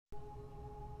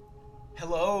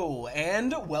Hello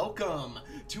and welcome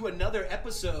to another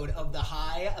episode of the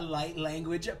High Light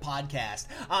Language Podcast.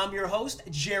 I'm your host,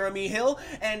 Jeremy Hill,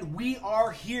 and we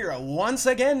are here once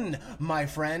again, my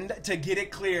friend, to get it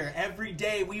clear. Every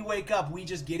day we wake up, we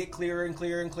just get it clearer and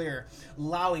clearer and clearer,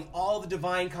 allowing all the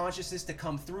divine consciousness to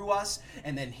come through us.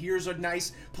 And then here's a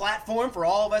nice platform for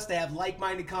all of us to have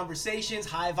like-minded conversations,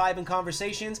 high-vibing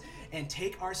conversations, and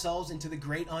take ourselves into the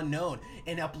great unknown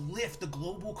and uplift the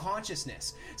global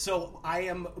consciousness. So I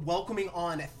am welcoming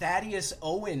on Thaddeus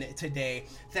Owen today.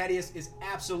 Thaddeus is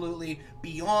absolutely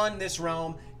beyond this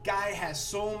realm. Guy has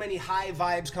so many high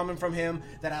vibes coming from him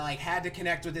that I had to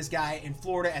connect with this guy in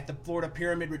Florida at the Florida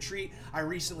Pyramid Retreat I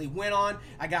recently went on.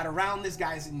 I got around this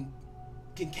guy's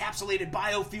encapsulated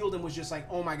biofield and was just like,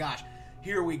 oh my gosh,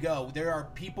 here we go. There are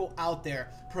people out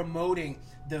there promoting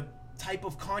the type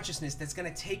of consciousness that's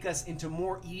going to take us into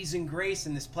more ease and grace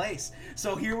in this place.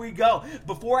 So here we go.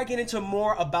 Before I get into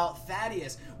more about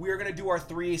Thaddeus, we are going to do our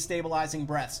 3 stabilizing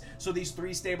breaths. So these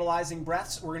 3 stabilizing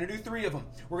breaths, we're going to do 3 of them.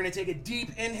 We're going to take a deep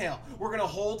inhale. We're going to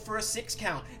hold for a 6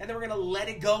 count, and then we're going to let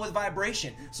it go with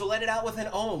vibration. So let it out with an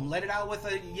ohm, let it out with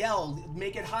a yell,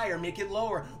 make it higher, make it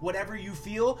lower. Whatever you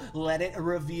feel, let it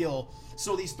reveal.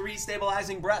 So these 3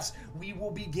 stabilizing breaths, we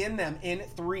will begin them in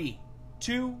 3,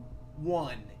 2,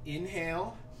 1.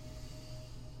 Inhale,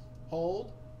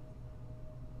 hold,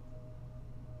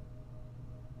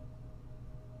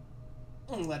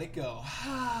 and let it go.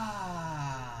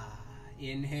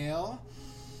 Inhale,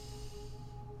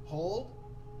 hold,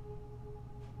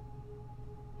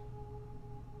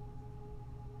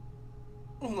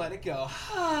 and let it go.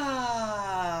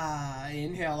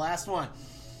 Inhale, last one.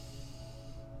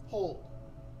 Hold.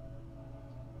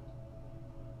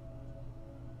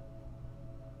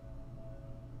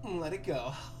 Let it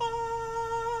go.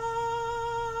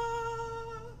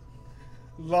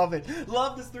 Love it.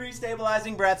 Love the 3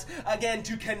 stabilizing breaths. Again,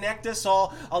 to connect us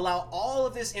all, allow all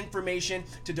of this information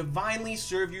to divinely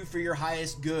serve you for your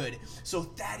highest good. So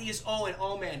Thaddeus Owen,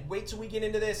 oh man, wait till we get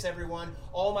into this, everyone.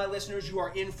 All my listeners, you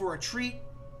are in for a treat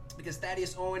because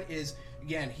Thaddeus Owen is,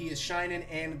 again, he is shining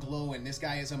and glowing. This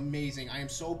guy is amazing. I am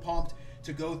so pumped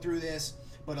to go through this,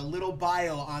 but a little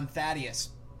bio on Thaddeus.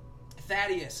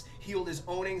 Thaddeus healed his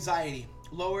own anxiety,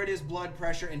 lowered his blood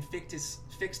pressure, and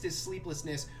fixed his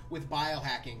sleeplessness with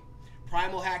biohacking,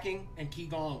 primal hacking, and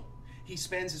Qigong. He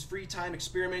spends his free time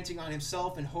experimenting on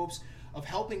himself in hopes of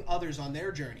helping others on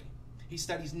their journey. He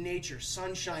studies nature,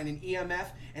 sunshine, and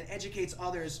EMF, and educates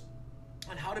others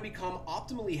on how to become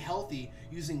optimally healthy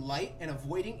using light and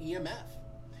avoiding EMF.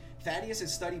 Thaddeus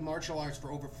has studied martial arts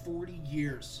for over 40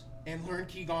 years and learned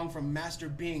Qigong from Master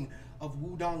Bing of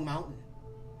Wudong Mountain.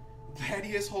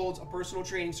 Thaddeus holds a personal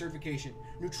training certification,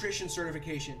 nutrition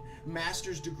certification,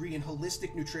 master's degree in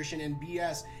holistic nutrition, and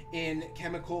BS in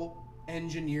chemical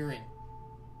engineering.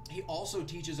 He also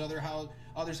teaches others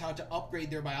how to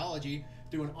upgrade their biology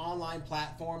through an online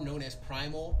platform known as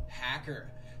Primal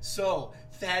Hacker. So,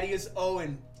 Thaddeus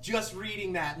Owen, just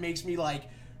reading that makes me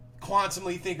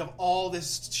constantly think of all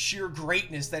this sheer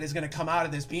greatness that is going to come out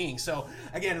of this being. So,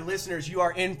 again, listeners, you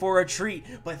are in for a treat.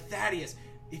 But Thaddeus,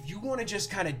 if you want to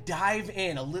just kind of dive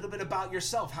in a little bit about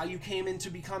yourself, how you came into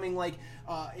becoming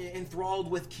enthralled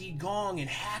with Qigong and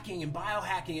hacking and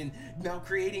biohacking and now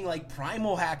creating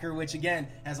Primal Hacker, which again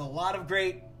has a lot of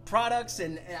great products,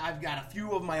 and I've got a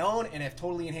few of my own and have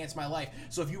totally enhanced my life.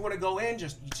 So if you want to go in,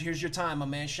 just here's your time, my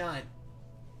man, shine.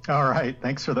 All right.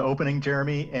 Thanks for the opening,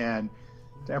 Jeremy. And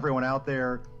to everyone out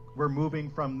there, we're moving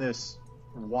from this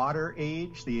water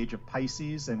age, the age of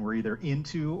Pisces, and we're either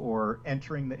into or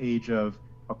entering the age of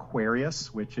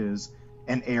Aquarius, which is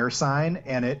an air sign,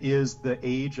 and it is the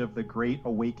age of the great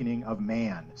awakening of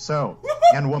man,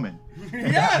 and woman.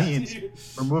 And Yes! That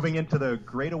means we're moving into the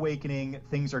great awakening.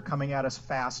 Things are coming at us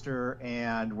faster,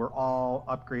 and we're all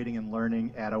upgrading and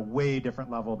learning at a way different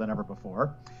level than ever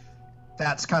before.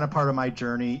 That's kind of part of my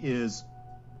journey. Is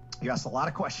you asked a lot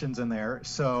of questions in there.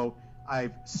 So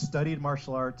I've studied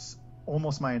martial arts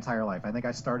almost my entire life. I think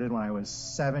I started when I was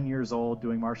 7 years old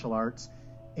doing martial arts.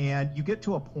 And you get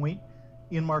to a point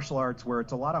in martial arts where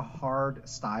it's a lot of hard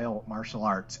style martial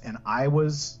arts. And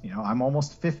I'm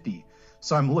almost 50.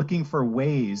 So I'm looking for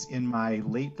ways in my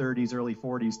late 30s, early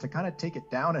 40s to kind of take it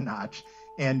down a notch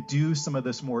and do some of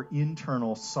this more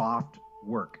internal soft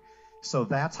work. So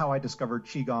that's how I discovered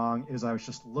Qigong, is I was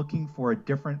just looking for a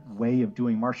different way of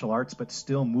doing martial arts, but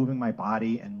still moving my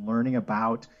body and learning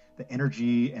about the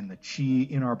energy and the Qi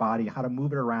in our body, how to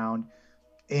move it around.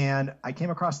 And I came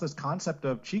across this concept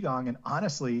of Qigong, and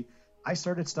honestly, I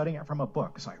started studying it from a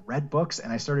book. So I read books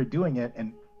and I started doing it,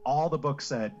 and all the books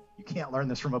said, you can't learn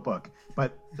this from a book,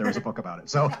 but there was a book about it.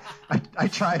 So I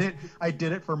tried it. I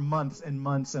did it for months and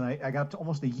months, and I got up to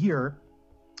almost a year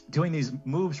doing these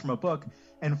moves from a book.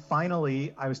 And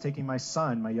finally, I was taking my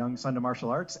young son, to martial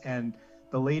arts, and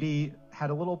the lady had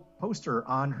a little poster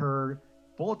on her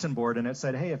bulletin board, and it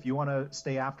said, hey, if you want to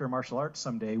stay after martial arts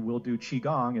someday, we'll do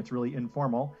Qigong. It's really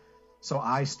informal. So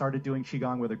I started doing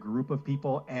Qigong with a group of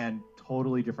people, and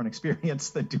totally different experience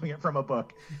than doing it from a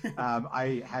book.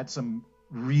 I had some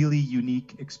really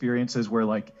unique experiences where,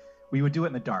 like, we would do it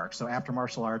in the dark. So after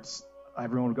martial arts,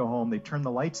 everyone would go home, they'd turn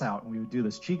the lights out, and we would do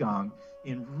this Qigong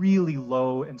in really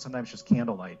low and sometimes just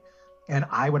candlelight. And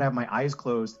I would have my eyes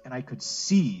closed, and I could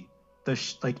see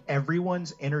like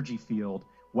everyone's energy field,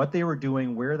 what they were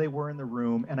doing, where they were in the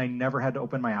room, and I never had to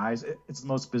open my eyes. It's the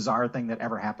most bizarre thing that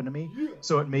ever happened to me.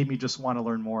 So it made me just want to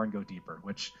learn more and go deeper,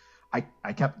 which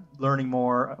I kept learning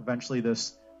more. Eventually,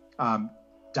 this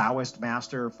Taoist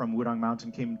master from Wudang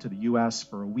Mountain came to the U.S.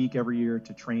 for a week every year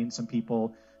to train some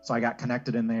people. So I got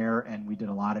connected in there, and we did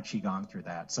a lot of Qigong through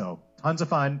that. So tons of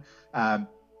fun. And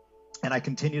I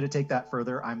continue to take that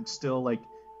further. I'm still like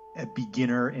a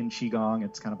beginner in Qigong.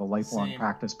 It's kind of a lifelong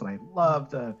practice, but I love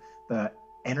the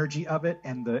energy of it,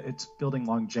 and it's building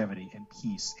longevity and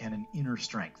peace and an inner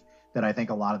strength that I think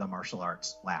a lot of the martial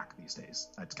arts lack these days.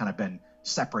 It's kind of been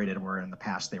separated, where in the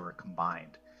past they were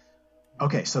combined.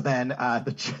 Okay, so then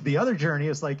the other journey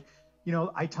is like,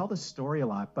 I tell this story a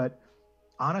lot, but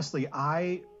honestly,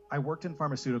 I worked in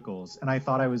pharmaceuticals, and I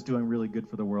thought I was doing really good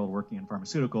for the world working in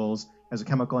pharmaceuticals as a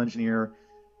chemical engineer.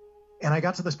 And I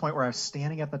got to this point where I was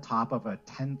standing at the top of a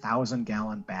 10,000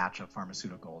 gallon batch of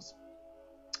pharmaceuticals.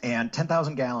 And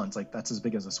 10,000 gallons, like, that's as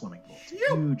big as a swimming pool.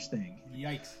 It's a huge thing.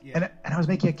 Yikes. Yeah. And I was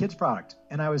making a kid's product,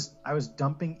 and I was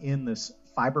dumping in this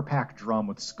fiber pack drum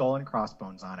with skull and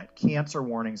crossbones on it, cancer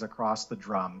warnings across the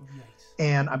drum. Yikes.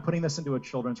 And I'm putting this into a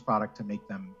children's product to make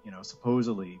them,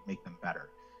 supposedly make them better.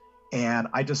 And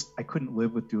I couldn't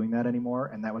live with doing that anymore.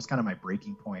 And that was kind of my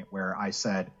breaking point, where I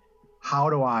said,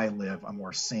 how do I live a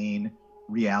more sane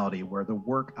reality where the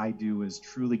work I do is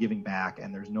truly giving back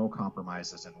and there's no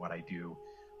compromises in what I do?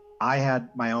 I had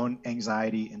my own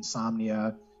anxiety,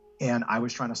 insomnia, and I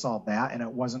was trying to solve that, and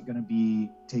it wasn't going to be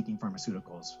taking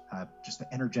pharmaceuticals. Just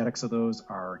the energetics of those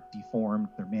are deformed.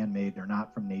 They're man-made. They're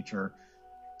not from nature.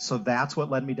 So that's what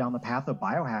led me down the path of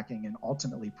biohacking and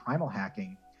ultimately primal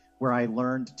hacking, where I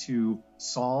learned to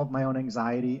solve my own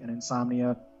anxiety and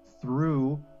insomnia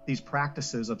through these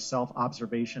practices of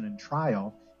self-observation and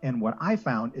trial. And what I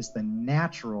found is the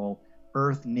natural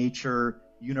earth, nature,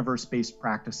 universe-based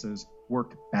practices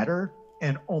work better,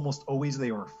 and almost always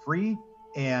they were free.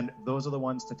 And those are the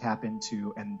ones to tap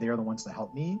into, and they're the ones that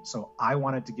help me. So I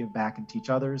wanted to give back and teach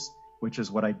others, which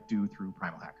is what I do through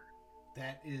Primal Hacker.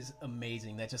 That is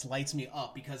amazing. That just lights me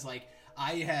up, because like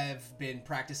I have been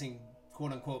practicing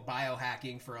quote unquote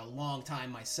biohacking for a long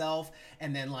time myself.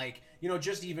 And then like,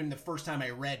 just even the first time I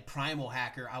read Primal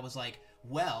Hacker, I was like,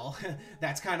 well,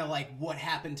 that's kind of like what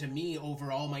happened to me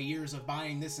over all my years of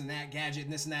buying this and that gadget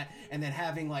and this and that, and then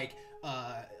having like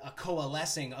a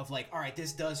coalescing of like, all right,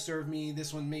 this does serve me,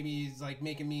 this one maybe is like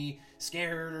making me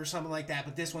scared or something like that,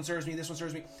 but this one serves me,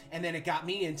 and then it got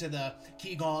me into the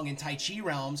Qigong and Tai Chi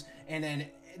realms, and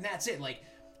that's it. Like,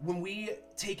 when we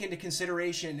take into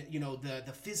consideration,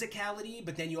 the physicality,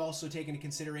 but then you also take into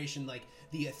consideration like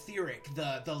the etheric,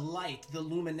 the light, the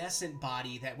luminescent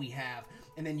body that we have.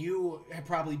 And then you have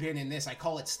probably been in this, I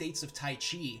call it states of Tai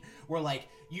Chi, where like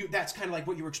that's kind of like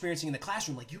what you were experiencing in the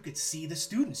classroom. Like you could see the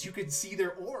students, you could see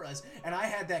their auras. And I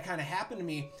had that kind of happen to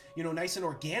me, nice and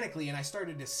organically. And I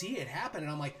started to see it happen.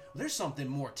 And I'm like, well, there's something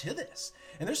more to this.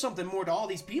 And there's something more to all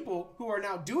these people who are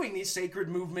now doing these sacred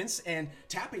movements and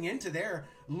tapping into their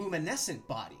luminescent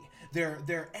body,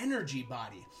 their energy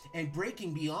body, and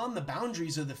breaking beyond the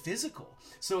boundaries of the physical.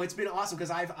 So it's been awesome,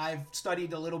 because I've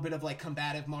studied a little bit of like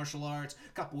combative martial arts,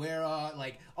 capoeira,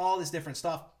 like all this different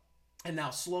stuff, and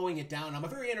now slowing it down. I'm a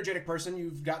very energetic person.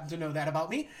 You've gotten to know that about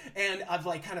me. And I've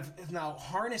like kind of now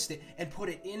harnessed it and put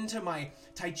it into my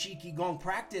Tai Chi Qigong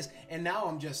practice. And now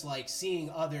I'm just like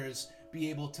seeing others be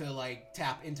able to like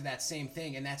tap into that same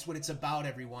thing. And that's what it's about,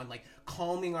 everyone. Like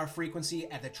calming our frequency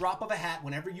at the drop of a hat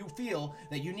whenever you feel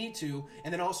that you need to,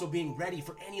 and then also being ready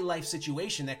for any life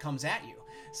situation that comes at you.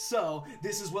 So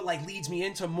this is what like leads me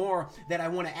into more that I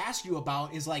want to ask you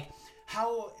about, is like,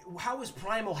 how is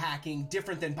primal hacking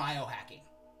different than biohacking?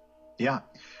 Yeah.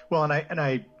 Well, and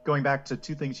I going back to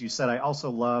two things you said, I also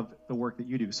love the work that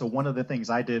you do. So one of the things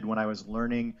I did when I was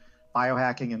learning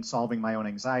biohacking and solving my own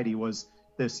anxiety was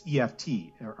this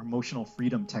EFT, or emotional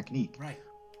freedom technique. Right.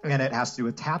 And it has to do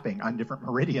with tapping on different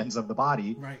meridians of the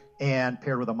body, right, and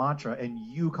paired with a mantra. And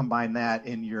you combine that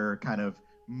in your kind of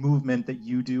movement that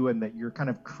you do and that you're kind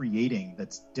of creating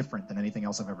that's different than anything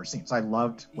else I've ever seen. So I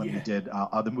loved when we did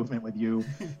the movement with you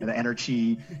and the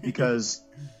energy, because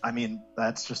I mean,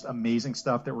 that's just amazing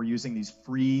stuff that we're using these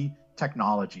free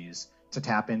technologies to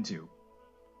tap into.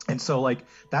 And so like,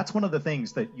 that's one of the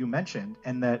things that you mentioned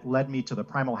and that led me to the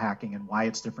primal hacking and why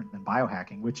it's different than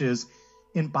biohacking, which is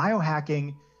in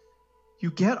biohacking,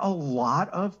 you get a lot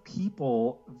of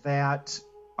people that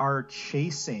are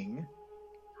chasing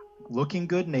looking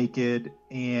good naked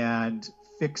and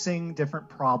fixing different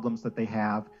problems that they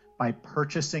have by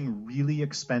purchasing really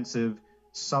expensive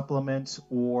supplements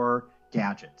or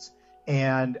gadgets.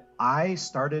 And I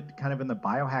started kind of in the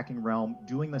biohacking realm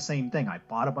doing the same thing. I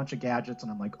bought a bunch of gadgets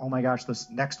and I'm like, oh my gosh, this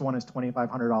next one is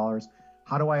 $2,500.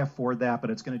 How do I afford that? But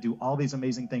it's going to do all these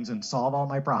amazing things and solve all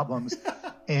my problems.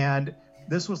 And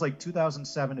this was like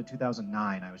 2007 to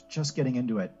 2009. I was just getting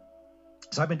into it.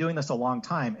 So I've been doing this a long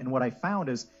time. And what I found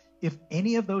is if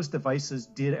any of those devices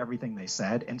did everything they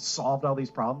said and solved all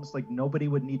these problems, like nobody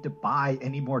would need to buy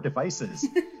any more devices.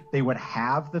 They would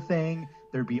have the thing.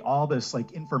 There'd be all this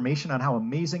like information on how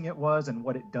amazing it was and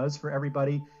what it does for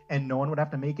everybody. And no one would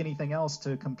have to make anything else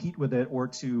to compete with it or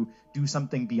to do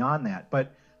something beyond that.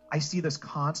 But I see this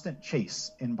constant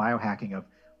chase in biohacking of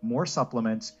more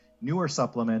supplements, newer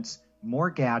supplements,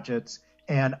 more gadgets.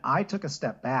 And I took a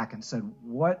step back and said,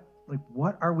 what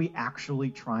are we actually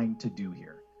trying to do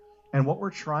here? And what we're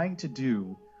trying to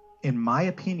do, in my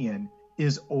opinion,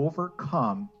 is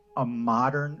overcome a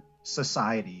modern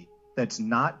society that's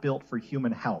not built for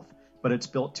human health, but it's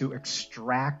built to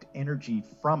extract energy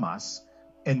from us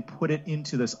and put it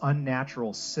into this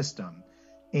unnatural system.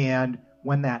 And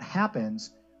when that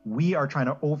happens, we are trying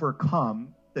to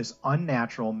overcome this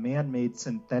unnatural, man-made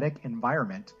synthetic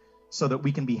environment so that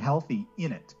we can be healthy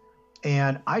in it.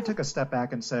 And I took a step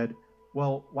back and said,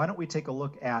 well, why don't we take a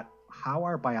look at how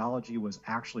our biology was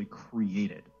actually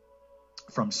created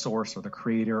from source or the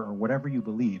creator or whatever you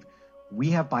believe. We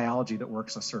have biology that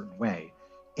works a certain way.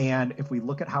 And if we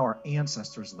look at how our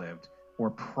ancestors lived or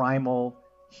primal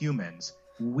humans,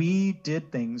 we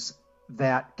did things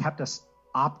that kept us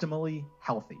optimally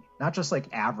healthy, not just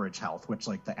like average health, which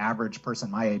like the average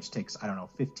person my age takes,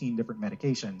 15 different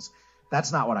medications.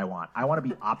 That's not what I want. I want to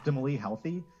be optimally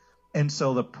healthy. And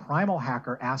so the primal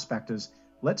hacker aspect is,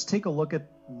 let's take a look at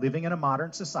living in a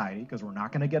modern society, because we're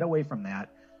not going to get away from that,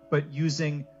 but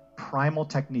using primal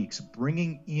techniques,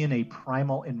 bringing in a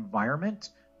primal environment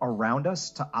around us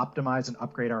to optimize and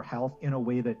upgrade our health in a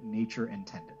way that nature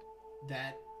intended.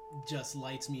 That just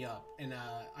lights me up. And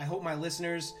I hope my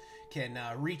listeners can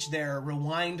reach their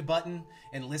rewind button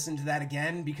and listen to that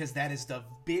again, because that is the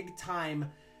big time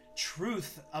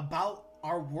truth about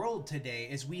our world today.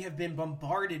 Is we have been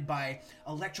bombarded by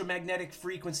electromagnetic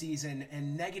frequencies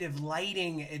and negative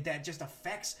lighting that just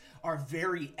affects our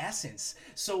very essence.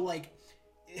 So like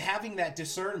having that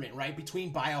discernment, right,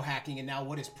 between biohacking and now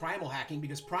what is primal hacking,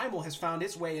 because primal has found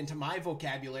its way into my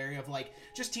vocabulary of like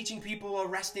just teaching people a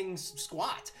resting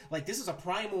squat. Like, this is a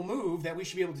primal move that we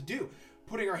should be able to do.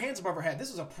 Putting our hands above our head,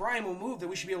 this is a primal move that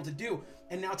we should be able to do.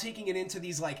 And now taking it into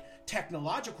these like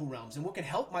technological realms and what can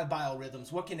help my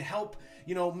biorhythms, what can help,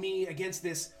 me against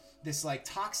this like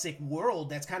toxic world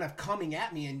that's kind of coming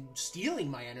at me and stealing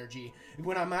my energy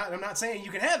when I'm not saying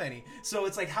you can have any. So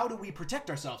it's like, how do we protect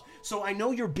ourselves? So I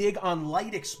know you're big on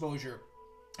light exposure,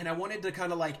 and I wanted to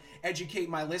kind of like educate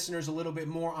my listeners a little bit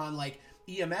more on like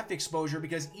EMF exposure,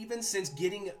 because even since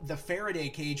getting the Faraday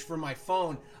cage for my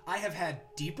phone, I have had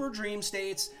deeper dream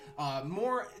states,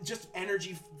 more just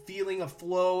energy feeling of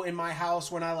flow in my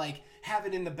house when I like have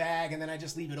it in the bag and then I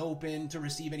just leave it open to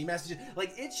receive any messages.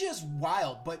 Like, it's just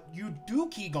wild. But you do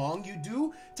Qigong, you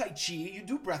do Tai Chi, you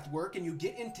do breath work, and you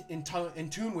get in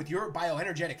tune with your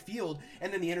bioenergetic field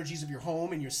and then the energies of your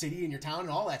home and your city and your town and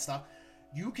all that stuff.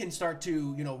 You can start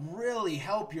to, really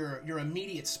help your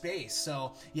immediate space.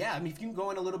 So yeah, I mean, if you can go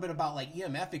in a little bit about like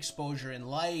EMF exposure and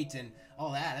light and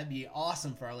all that, that'd be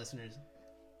awesome for our listeners.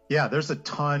 Yeah, there's a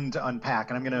ton to unpack,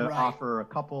 and I'm going to offer a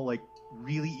couple like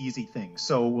really easy things.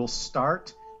 So we'll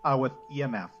start with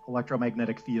EMF,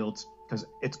 electromagnetic fields, because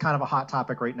it's kind of a hot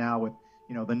topic right now with,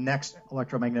 the next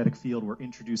electromagnetic field we're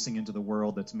introducing into the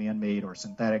world that's man-made or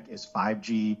synthetic is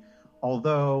 5G.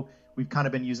 Although we've kind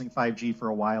of been using 5G for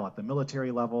a while at the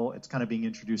military level, it's kind of being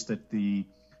introduced at the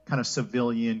kind of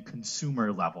civilian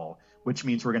consumer level, which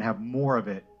means we're going to have more of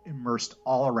it immersed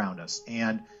all around us.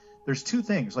 And there's two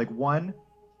things. Like, one,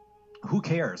 who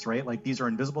cares, right? Like, these are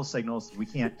invisible signals. We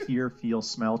can't hear, feel,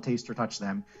 smell, taste, or touch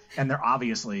them. And they're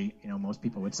obviously, most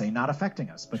people would say not affecting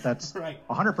us, but that's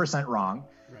 100% wrong.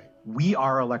 Right. We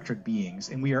are electric beings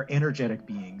and we are energetic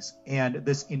beings. And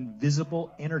this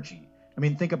invisible energy, I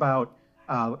mean, think about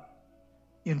uh,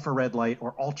 infrared light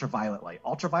or ultraviolet light.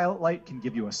 Ultraviolet light can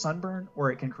give you a sunburn,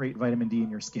 or it can create vitamin D in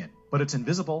your skin, but it's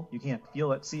invisible. You can't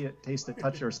feel it, see it, taste it,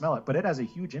 touch it, or smell it, but it has a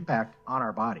huge impact on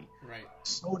our body. Right.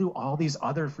 So do all these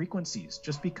other frequencies.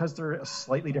 Just because they're a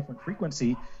slightly different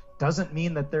frequency doesn't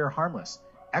mean that they're harmless.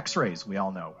 X-rays, we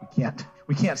all know,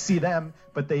 we can't see them,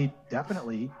 but they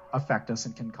definitely affect us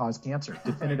and can cause cancer,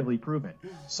 definitively proven.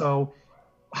 So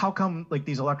how come like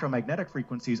these electromagnetic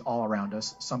frequencies all around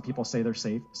us, some people say they're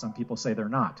safe, some people say they're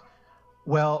not?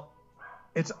 Well,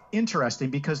 it's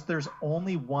interesting because there's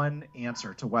only one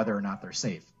answer to whether or not they're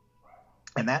safe.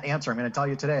 And that answer I'm going to tell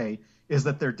you today is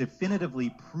that they're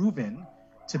definitively proven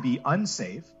to be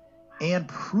unsafe and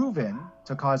proven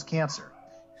to cause cancer.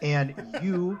 And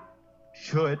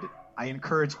I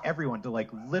encourage everyone to like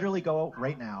literally go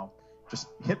right now, just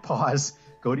hit pause,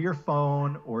 go to your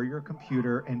phone or your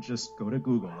computer and just go to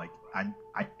Google. Like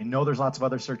I know there's lots of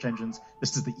other search engines.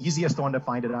 This is the easiest one to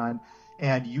find it on.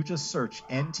 And you just search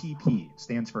NTP,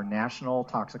 stands for National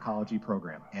Toxicology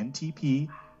Program, NTP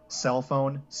cell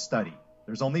phone study.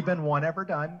 There's only been one ever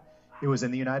done. It was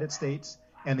in the United States,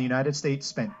 and the United States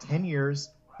spent 10 years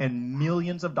and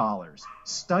millions of dollars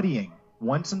studying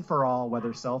once and for all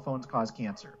whether cell phones cause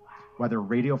cancer, whether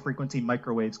radio frequency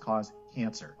microwaves cause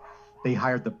cancer. They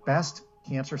hired the best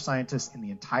cancer scientists in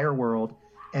the entire world,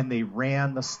 and they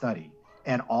ran the study.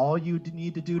 And all you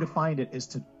need to do to find it is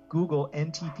to Google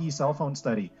NTP cell phone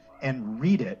study and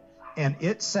read it. And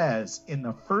it says in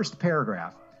the first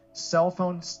paragraph, cell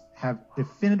phones have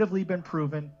definitively been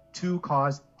proven to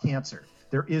cause cancer.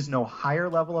 There is no higher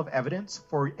level of evidence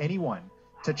for anyone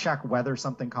to check whether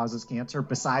something causes cancer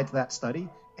besides that study.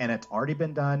 And it's already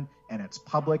been done, and it's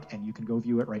public, and you can go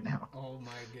view it right now. Oh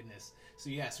my goodness. So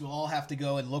yes, we'll all have to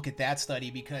go and look at that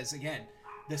study because, again,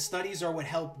 the studies are what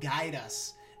help guide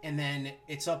us. And then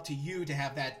it's up to you to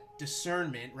have that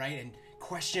discernment, right? And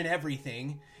question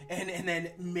everything and then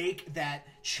make that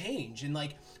change. And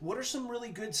like, what are some really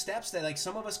good steps that like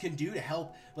some of us can do to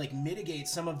help like mitigate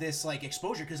some of this like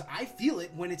exposure? Because I feel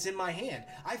it when it's in my hand.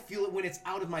 I feel it when it's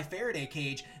out of my Faraday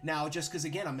cage now, just because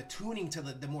again, I'm attuning to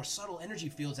the more subtle energy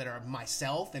fields that are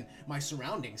myself and my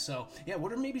surroundings. So yeah,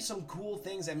 what are maybe some cool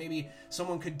things that maybe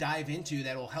someone could dive into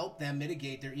that will help them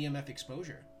mitigate their EMF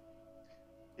exposure?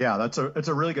 Yeah, that's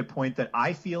a really good point that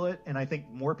I feel it, and I think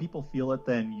more people feel it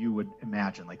than you would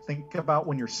imagine. Like, think about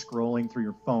when you're scrolling through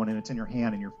your phone and it's in your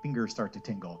hand and your fingers start to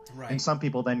tingle. Right. And some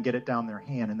people then get it down their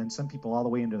hand, and then some people all the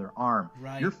way into their arm.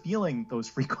 Right. You're feeling those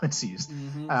frequencies.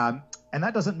 Mm-hmm. And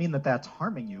that doesn't mean that that's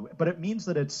harming you, but it means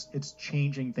that it's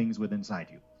changing things within inside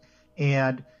you.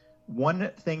 And one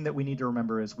thing that we need to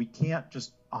remember is we can't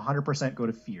just 100% go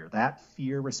to fear. That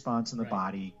fear response in the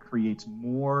body creates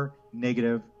more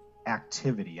negative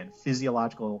activity and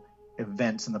physiological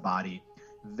events in the body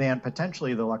than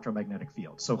potentially the electromagnetic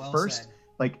field. So well first, said.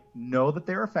 like, know that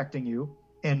they're affecting you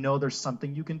and know there's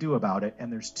something you can do about it.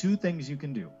 And there's two things you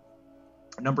can do.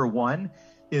 Number one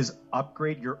is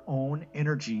upgrade your own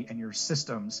energy and your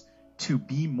systems to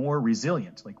be more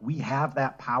resilient. Like, we have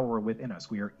that power within us.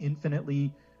 We are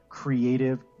infinitely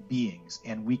creative beings,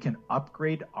 and we can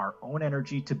upgrade our own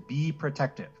energy to be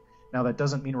protective. Now, that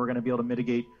doesn't mean we're going to be able to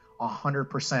mitigate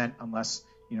 100% unless,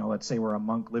 let's say we're a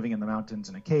monk living in the mountains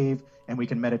in a cave and we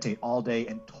can meditate all day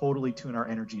and totally tune our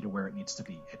energy to where it needs to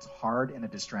be. It's hard in a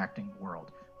distracting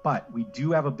world, but we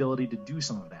do have ability to do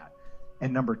some of that.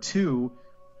 And number two,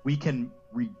 we can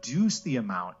reduce the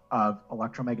amount of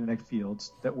electromagnetic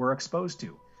fields that we're exposed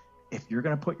to. If you're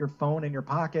going to put your phone in your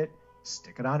pocket,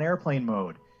 stick it on airplane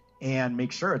mode and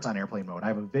make sure it's on airplane mode. I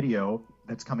have a video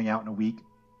that's coming out in a week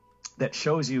that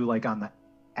shows you, like, on the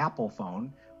Apple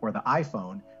phone or the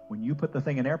iPhone, when you put the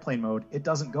thing in airplane mode, it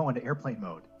doesn't go into airplane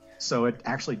mode. So it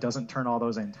actually doesn't turn all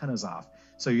those antennas off.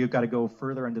 So you've got to go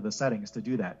further into the settings to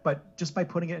do that. But just by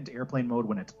putting it into airplane mode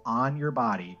when it's on your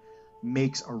body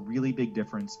makes a really big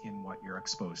difference in what you're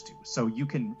exposed to. So you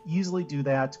can easily do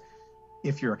that.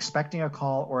 If you're expecting a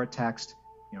call or a text,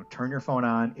 turn your phone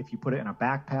on. If you put it in a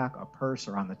backpack, a purse,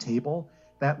 or on the table,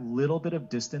 that little bit of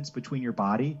distance between your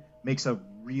body makes a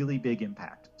really big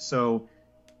impact. So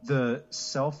the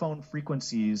cell phone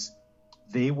frequencies,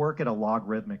 they work at a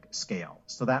logarithmic scale.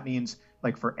 So that means,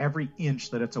 like, for every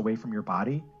inch that it's away from your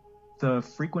body, the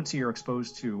frequency you're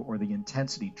exposed to or the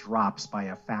intensity drops by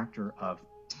a factor of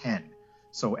 10.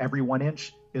 So every 1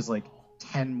 inch is like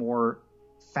 10 more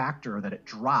factor that it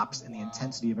drops in the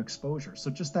intensity of exposure. So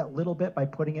just that little bit, by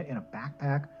putting it in a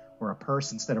backpack or a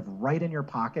purse instead of right in your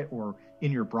pocket or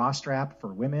in your bra strap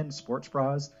for women, sports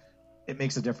bras, it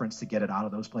makes a difference to get it out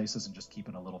of those places and just keep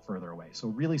it a little further away. So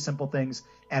really simple things.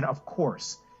 And of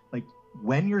course, like,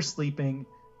 when you're sleeping,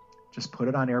 just put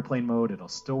it on airplane mode. It'll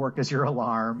still work as your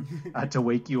alarm to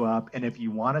wake you up. And if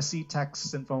you want to see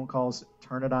texts and phone calls,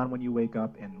 turn it on when you wake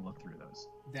up and look through those.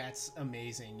 That's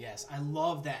amazing. Yes, I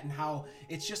love that, and how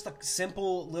it's just a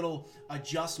simple little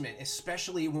adjustment,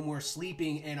 especially when we're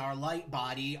sleeping and our light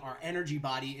body, our energy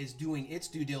body, is doing its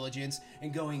due diligence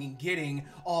and going and getting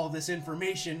all this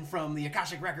information from the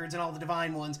Akashic records and all the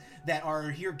divine ones that are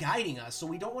here guiding us. So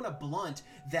we don't want to blunt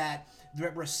that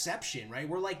reception, right?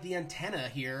 We're like the antenna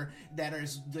here that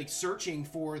is like searching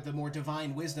for the more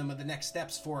divine wisdom of the next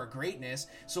steps for our greatness.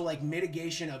 So like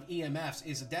mitigation of EMFs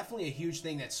is definitely a huge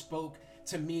thing that spoke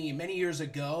to me many years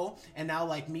ago, and now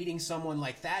like meeting someone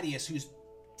like Thaddeus who's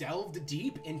delved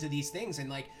deep into these things and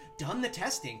like done the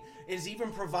testing, is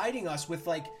even providing us with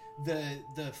like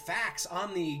the facts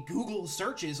on the Google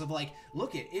searches of like,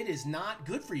 look, it is not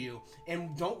good for you,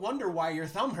 and don't wonder why your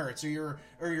thumb hurts or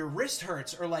your wrist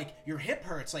hurts or like your hip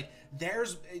hurts. Like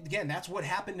there's, again, that's what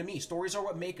happened to me. Stories are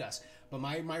what make us. But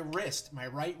my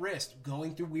right wrist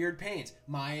going through weird pains,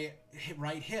 my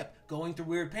right hip going through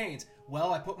weird pains.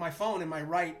 Well, I put my phone in my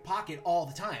right pocket all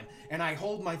the time, and I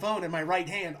hold my phone in my right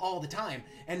hand all the time.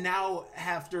 And now,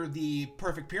 after the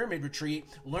Perfect Pyramid Retreat,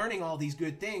 learning all these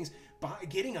good things, by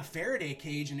getting a Faraday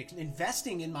cage and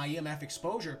investing in my EMF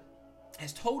exposure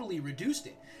has totally reduced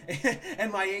it.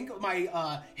 And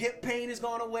my hip pain has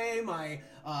gone away, my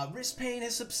wrist pain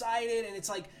has subsided, and it's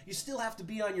like, you still have to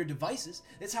be on your devices.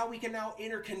 That's how we can now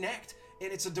interconnect,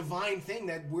 and it's a divine thing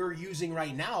that we're using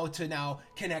right now to now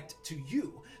connect to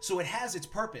you. So it has its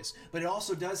purpose, but it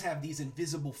also does have these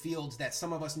invisible fields that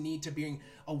some of us need to bring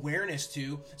awareness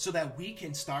to, so that we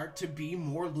can start to be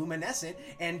more luminescent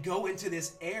and go into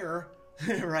this air,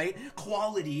 right,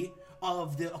 quality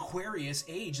of the Aquarius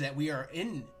age that we are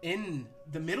in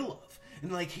the middle of.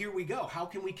 And like, here we go. How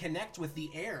can we connect with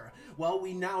the air? Well,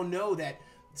 we now know that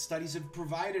studies have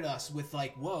provided us with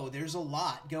like, whoa, there's a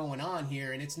lot going on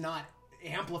here, and it's not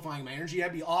amplifying my energy.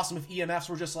 That'd be awesome if EMFs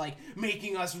were just like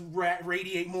making us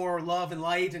radiate more love and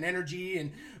light and energy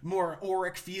and more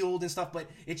auric field and stuff, but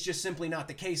it's just simply not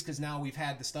the case, because now we've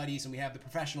had the studies and we have the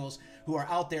professionals who are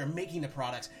out there making the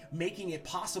products, making it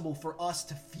possible for us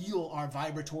to feel our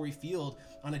vibratory field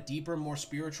on a deeper, more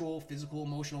spiritual, physical,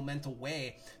 emotional, mental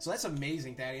way. So that's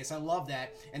amazing, Thaddeus. I love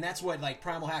that. And that's what like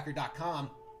primalhacker.com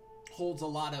holds a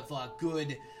lot of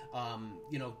good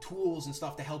tools and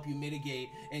stuff to help you mitigate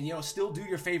and, still do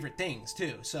your favorite things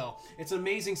too. So it's an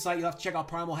amazing site. You'll have to check out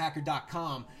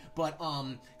primalhacker.com. But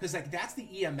because like that's the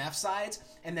EMF sides,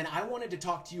 and then I wanted to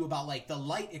talk to you about like the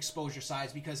light exposure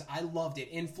sides, because I loved it.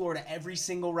 In Florida, every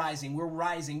single rising,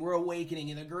 we're awakening.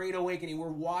 In the Great Awakening, we're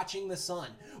watching the sun.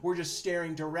 We're just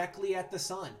staring directly at the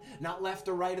sun, not left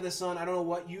or right of the sun. I don't know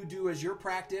what you do as your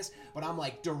practice, but I'm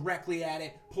like directly at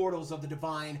it. Portals of the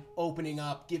divine opening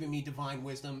up, giving me divine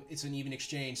wisdom. It's an even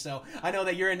exchange. So I know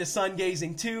that you're into sun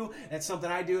gazing too. That's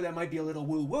something I do that might be a little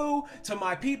woo-woo to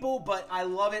my people, but I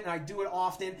love it and I do it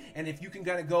often. And if you can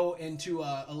kind of go into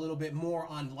a little bit more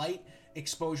on light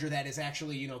exposure, that is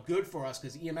actually, good for us,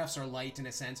 because EMFs are light in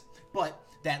a sense, but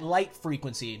that light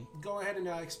frequency, go ahead and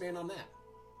expand on that.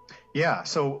 Yeah.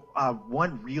 So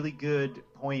one really good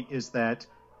point is that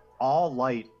all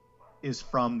light is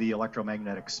from the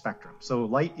electromagnetic spectrum. So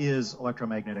light is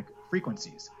electromagnetic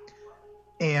frequencies.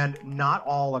 And not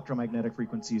all electromagnetic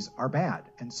frequencies are bad.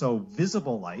 And so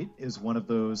visible light is one of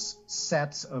those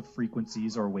sets of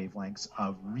frequencies or wavelengths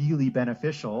of really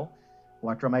beneficial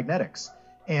electromagnetics.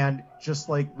 And just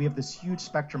like we have this huge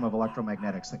spectrum of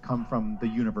electromagnetics that come from the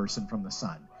universe and from the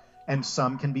sun. And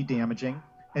some can be damaging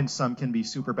and some can be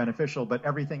super beneficial, but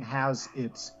everything has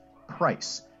its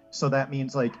price. So that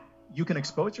means like you can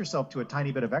expose yourself to a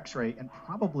tiny bit of X-ray and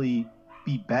probably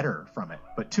be better from it,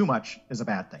 but too much is a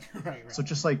bad thing. Right. So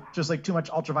just like too much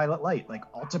ultraviolet light, like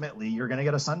ultimately you're going to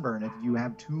get a sunburn if you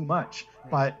have too much,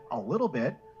 but a little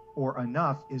bit or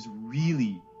enough is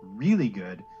really, really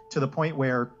good, to the point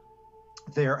where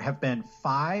there have been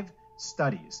 5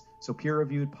 studies, so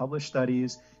peer-reviewed published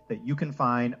studies that you can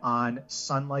find on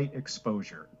sunlight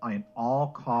exposure on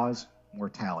all-cause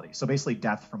mortality. So basically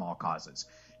death from all causes.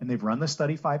 And they've run the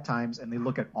study 5 times, and they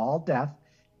look at all death,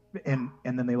 and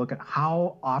then they look at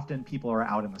how often people are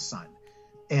out in the sun.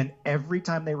 And every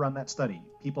time they run that study,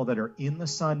 people that are in the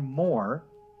sun more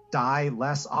die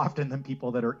less often than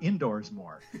people that are indoors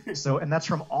more. So, and that's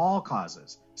from all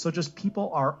causes. So just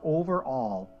people are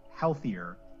overall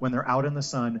healthier when they're out in the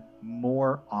sun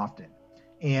more often.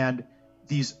 And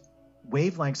these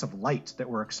wavelengths of light that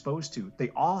we're exposed to, they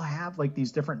all have like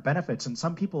these different benefits. And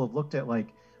some people have looked at like,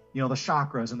 the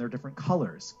chakras and their different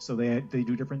colors. So they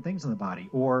do different things in the body.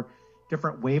 Or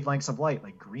different wavelengths of light.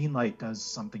 Like green light does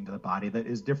something to the body that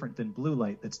is different than blue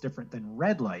light, that's different than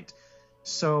red light.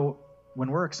 So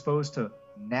when we're exposed to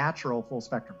natural full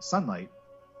spectrum sunlight,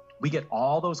 we get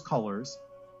all those colors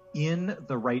in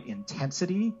the right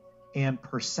intensity and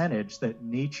percentage that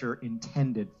nature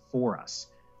intended for us.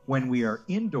 When we are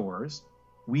indoors,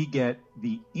 we get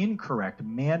the incorrect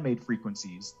man-made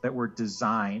frequencies that were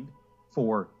designed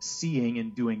for seeing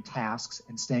and doing tasks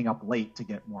and staying up late to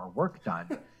get more work done.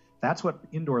 That's what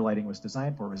indoor lighting was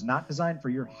designed for. It was not designed for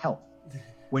your health.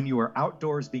 When you are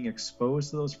outdoors being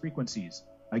exposed to those frequencies,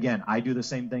 again, I do the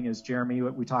same thing as Jeremy,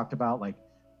 what we talked about, like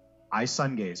I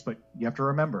sun gaze, but you have to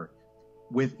remember,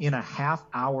 within a half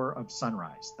hour of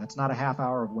sunrise, that's not a half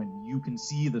hour of when you can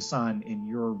see the sun in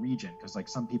your region, because like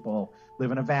some people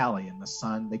live in a valley and the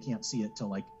sun, they can't see it till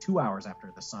like 2 hours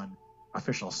after the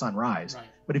official sunrise. Right.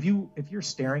 But if you're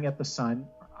staring at the sun,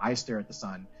 or I stare at the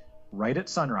sun, right at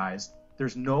sunrise,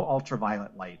 there's no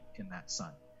ultraviolet light in that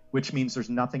sun, which means there's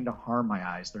nothing to harm my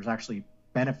eyes. There's actually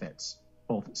benefits,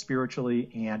 both spiritually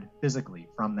and physically,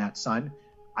 from that sun.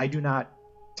 I do not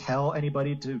tell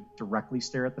anybody to directly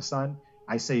stare at the sun.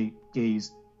 I say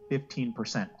gaze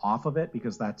 15% off of it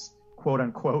because that's quote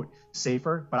unquote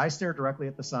safer, but I stare directly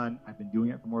at the sun. I've been doing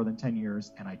it for more than 10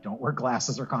 years and I don't wear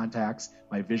glasses or contacts.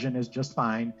 My vision is just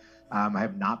fine. I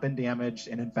have not been damaged.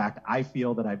 And in fact, I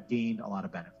feel that I've gained a lot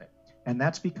of benefit. And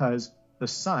that's because the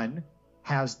sun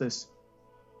has this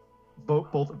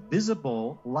both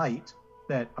visible light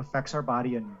that affects our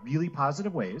body in really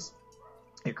positive ways.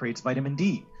 It creates vitamin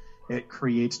D. It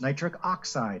creates nitric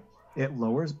oxide. It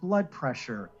lowers blood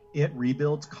pressure. It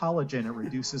rebuilds collagen. It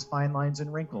reduces fine lines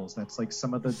and wrinkles. That's like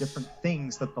some of the different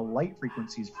things that the light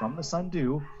frequencies from the sun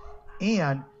do.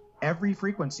 And every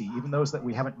frequency, even those that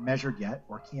we haven't measured yet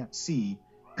or can't see,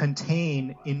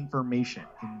 contain information,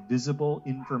 invisible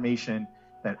information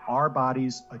that our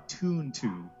bodies attune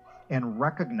to and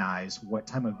recognize what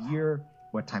time of year,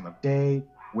 what time of day,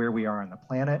 where we are on the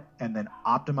planet, and then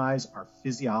optimize our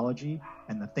physiology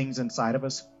and the things inside of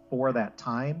us for that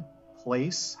time,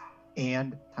 place,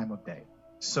 and time of day.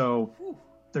 So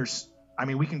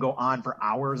we can go on for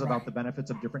hours about the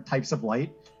benefits of different types of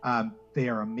light. They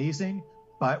are amazing,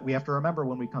 but we have to remember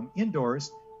when we come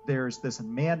indoors, there's this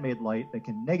man-made light that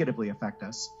can negatively affect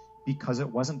us because it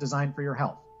wasn't designed for your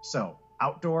health. So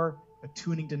outdoor,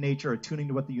 attuning to nature, attuning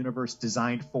to what the universe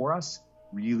designed for us,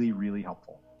 really, really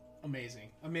helpful.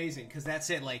 Amazing, because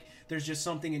that's it. Like, there's just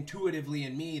something intuitively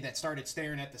in me that started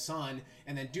staring at the sun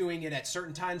and then doing it at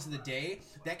certain times of the day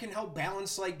that can help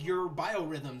balance like your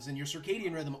biorhythms and your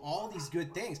circadian rhythm, all these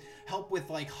good things. Help with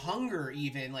like hunger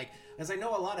even, like, as I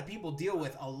know a lot of people deal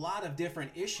with a lot of different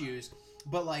issues,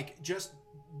 but like just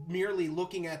merely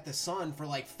looking at the sun for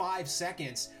like 5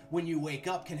 seconds when you wake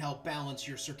up can help balance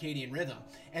your circadian rhythm.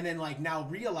 And then like now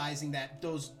realizing that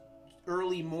those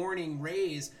early morning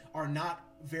rays are not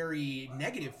very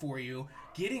negative for you,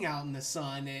 getting out in the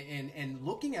sun and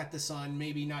looking at the sun,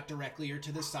 maybe not directly or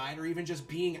to the side, or even just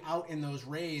being out in those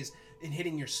rays and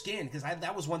hitting your skin, because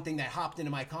that was one thing that hopped into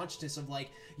my consciousness of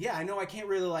like, yeah, I know I can't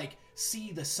really like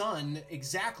see the sun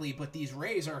exactly, but these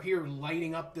rays are here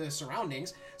lighting up the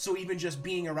surroundings, so even just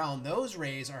being around those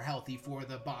rays are healthy for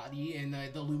the body and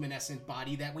the luminescent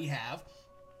body that we have.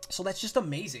 So that's just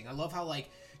amazing. I love how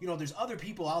like, you know, there's other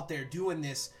people out there doing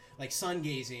this like sun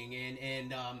gazing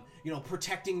and you know,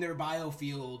 protecting their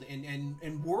biofield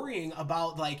and worrying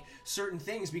about like certain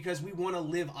things because we want to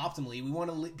live optimally. We want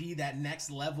to be that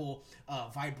next level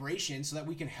vibration so that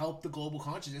we can help the global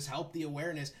consciousness, help the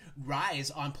awareness rise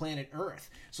on planet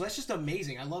Earth. So that's just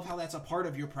amazing. I love how that's a part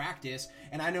of your practice.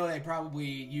 And I know that probably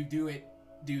you do a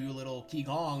little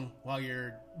qigong while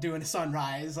you're doing a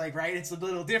sunrise, like, right? It's a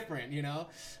little different, you know?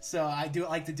 So I do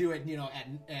like to do it, you know,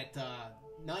 at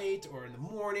night or in the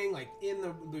morning, like in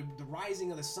the rising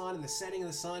of the sun and the setting of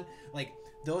the sun. Like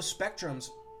those spectrums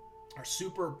are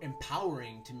super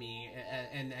empowering to me,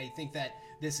 and I think that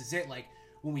this is it. Like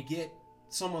when we get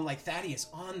someone like Thaddeus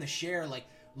on the share, like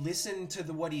listen to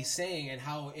what he's saying and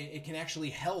how it can actually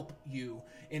help you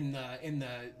in the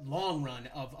long run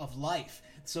of life.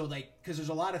 So like, because there's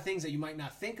a lot of things that you might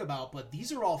not think about, but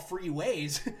these are all free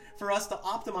ways for us to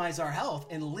optimize our health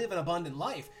and live an abundant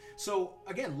life. So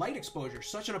again, light exposure,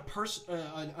 such an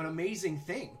amazing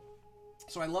thing.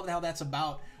 So I love how that's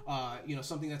about, you know,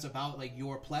 something that's about like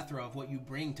your plethora of what you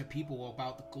bring to people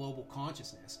about the global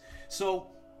consciousness. So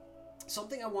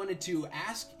something I wanted to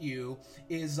ask you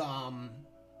is,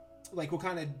 like, we'll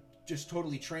kind of just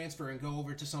totally transfer and go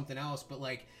over to something else, but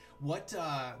like,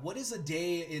 what is a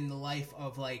day in the life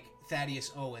of like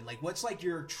Thaddeus Owen? Like, what's like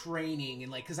your training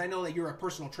and like, because I know that you're a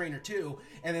personal trainer too,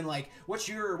 and then like, what's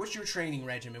your training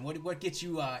regimen? What gets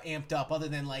you amped up other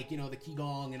than like, you know, the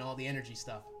qigong and all the energy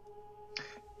stuff?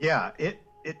 Yeah, it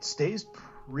stays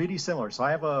pretty similar. So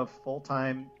I have a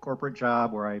full-time corporate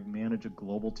job where I manage a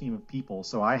global team of people.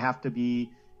 So I have to be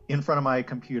in front of my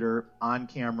computer on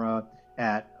camera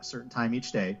at a certain time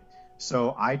each day.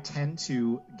 So I tend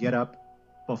to get up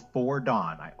before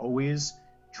dawn. I always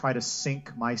try to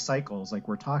sync my cycles, like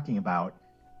we're talking about,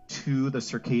 to the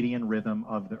circadian rhythm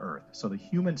of the earth. So the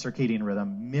human circadian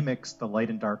rhythm mimics the light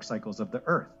and dark cycles of the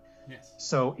earth. Yes.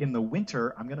 So in the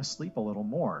winter, I'm going to sleep a little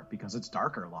more because it's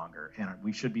darker longer, and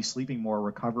we should be sleeping more,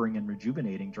 recovering and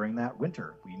rejuvenating during that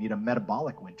winter. We need a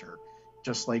metabolic winter,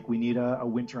 just like we need a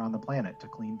winter on the planet to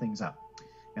clean things up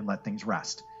and let things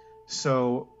rest.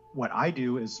 So what I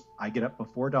do is I get up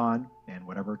before dawn, and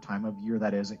whatever time of year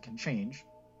that is, it can change,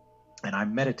 and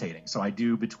I'm meditating. So I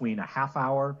do between a half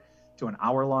hour to an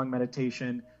hour-long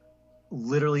meditation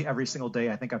literally every single day.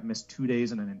 I think I've missed 2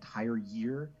 days in an entire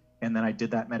year, and then I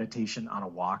did that meditation on a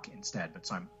walk instead. But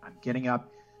so I'm getting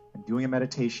up, I'm doing a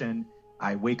meditation.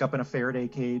 I wake up in a Faraday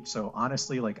cage. So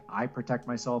honestly, like, I protect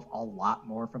myself a lot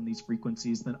more from these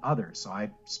frequencies than others. So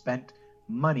I've spent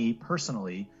money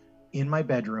personally in my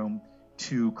bedroom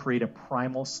to create a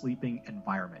primal sleeping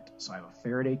environment. So I have a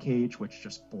Faraday cage, which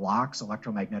just blocks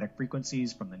electromagnetic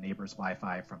frequencies from the neighbor's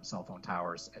Wi-Fi, from cell phone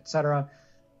towers, etc.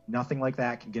 Nothing like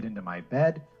that can get into my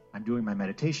bed. I'm doing my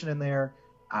meditation in there.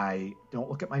 I don't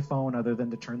look at my phone other than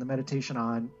to turn the meditation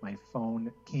on. My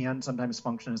phone can sometimes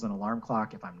function as an alarm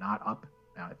clock if I'm not up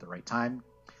at the right time,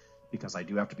 because I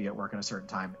do have to be at work at a certain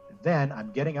time. Then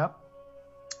I'm getting up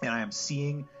and I am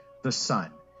seeing the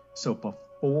sun. So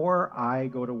before I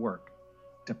go to work,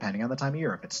 depending on the time of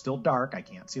year, if it's still dark, I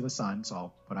can't see the sun, so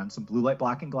I'll put on some blue light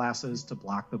blocking glasses to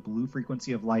block the blue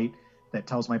frequency of light that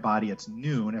tells my body it's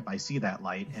noon if I see that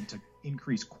light, and to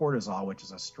increase cortisol, which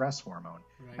is a stress hormone.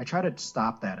 Right. I try to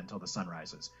stop that until the sun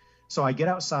rises. So I get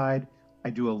outside, I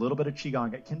do a little bit of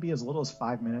Qigong. It can be as little as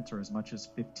 5 minutes or as much as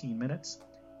 15 minutes.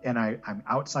 And I'm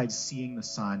outside seeing the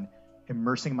sun,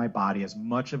 immersing my body, as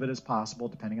much of it as possible,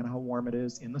 depending on how warm it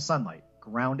is, in the sunlight,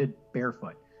 grounded,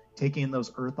 barefoot, taking in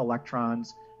those earth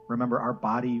electrons. Remember, our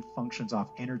body functions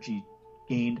off energy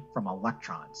gained from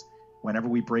electrons. Whenever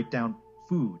we break down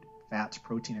food, fats,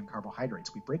 protein, and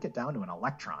carbohydrates, we break it down to an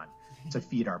electron to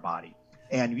feed our body.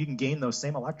 And you can gain those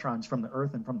same electrons from the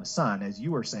earth and from the sun, as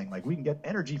you were saying, like, we can get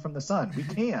energy from the sun. We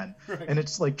can. Right. And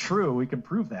it's like true. We can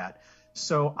prove that.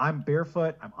 So I'm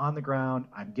barefoot. I'm on the ground.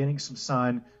 I'm getting some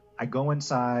sun. I go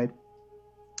inside.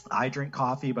 I drink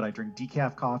coffee, but I drink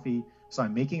decaf coffee. So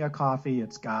I'm making a coffee.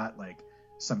 It's got like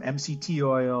some MCT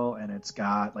oil, and it's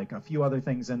got like a few other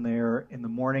things in there. In the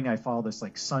morning, I follow this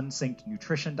like sun-synced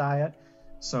nutrition diet.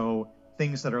 So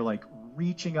things that are like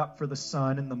reaching up for the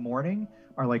sun in the morning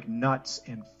are like nuts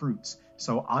and fruits.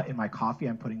 So in my coffee,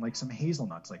 I'm putting like some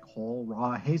hazelnuts, like whole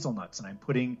raw hazelnuts, and I'm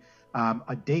putting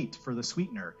a date for the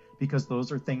sweetener, because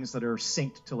those are things that are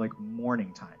synced to like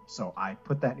morning time. So I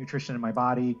put that nutrition in my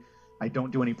body. I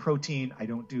don't do any protein. I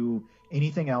don't do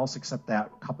anything else except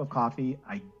that cup of coffee.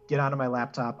 I get onto my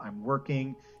laptop. I'm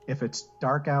working. If it's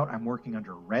dark out, I'm working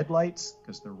under red lights,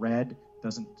 because the red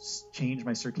doesn't change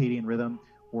my circadian rhythm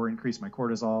or increase my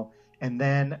cortisol. And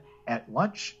then at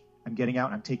lunch, I'm getting out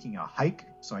and I'm taking a hike.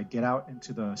 So I get out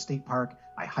into the state park.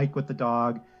 I hike with the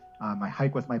dog. I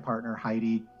hike with my partner,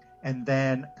 Heidi, and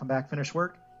then come back, finish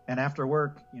work. And after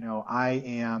work, you know, I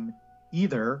am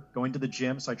either going to the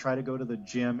gym. So I try to go to the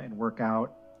gym and work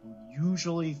out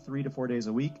usually 3 to 4 days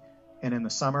a week. And in the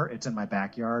summer, it's in my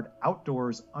backyard,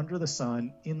 outdoors, under the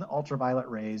sun, in the ultraviolet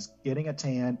rays, getting a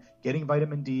tan, getting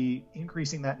vitamin D,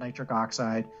 increasing that nitric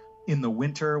oxide. In the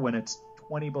winter, when it's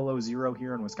 20 below zero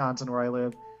here in Wisconsin where I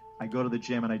live, I go to the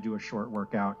gym and I do a short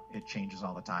workout. It changes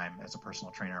all the time. As a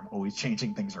personal trainer, I'm always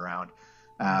changing things around.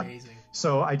 Amazing.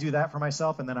 So I do that for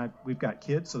myself, and then we've got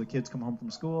kids, so the kids come home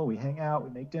from school, we hang out, we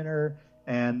make dinner,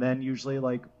 and then usually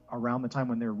like around the time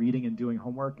when they're reading and doing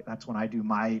homework, that's when I do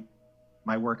my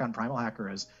work on Primal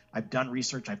Hacker. Is I've done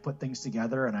research, I put things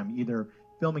together, and I'm either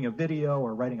filming a video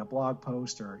or writing a blog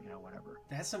post or, you know, whatever.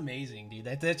 That's amazing, dude.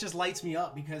 That just lights me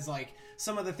up, because like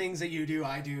some of the things that you do,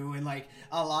 I do, and like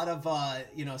a lot of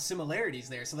you know, similarities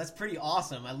there. So that's pretty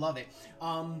awesome. I love it.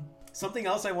 Something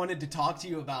else I wanted to talk to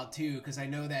you about too, because I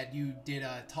know that you did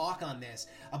a talk on this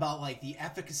about like the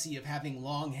efficacy of having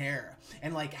long hair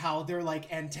and like how they're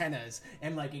like antennas,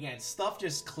 and like again stuff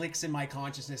just clicks in my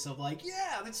consciousness of like,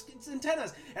 yeah, it's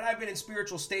antennas. And I've been in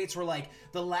spiritual states where like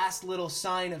the last little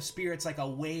sign of spirit's like a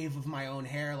wave of my own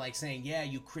hair, like saying, yeah,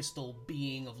 you crystal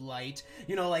being of light,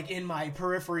 you know, like in my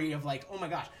periphery of like, oh my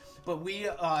gosh. But we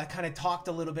kind of talked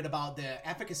a little bit about the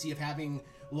efficacy of having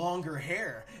longer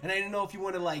hair, and I didn't know if you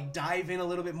want to like dive in a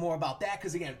little bit more about that,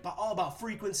 because again, all about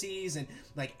frequencies and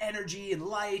like energy and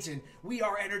light, and we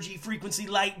are energy, frequency,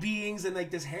 light beings, and like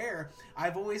this hair,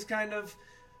 I've always kind of,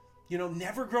 you know,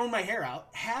 never grown my hair out,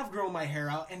 have grown my hair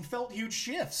out, and felt huge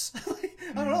shifts.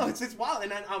 I don't know, it's wild,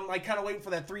 and I'm like kind of waiting for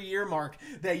that 3-year mark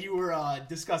that you were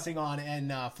discussing on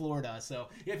in Florida. So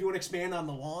yeah, if you want to expand on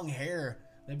the long hair,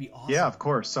 that'd be awesome. Yeah, of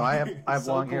course. So I have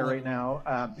So long cool. hair right now.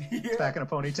 It's back in a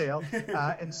ponytail.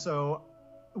 And so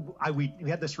we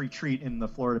had this retreat in the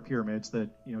Florida pyramids that,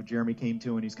 you know, Jeremy came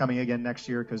to, and he's coming again next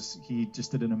year because he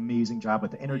just did an amazing job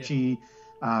with the energy.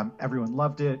 Everyone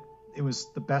loved it. It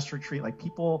was the best retreat. Like,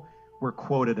 people were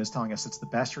quoted as telling us it's the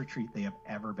best retreat they have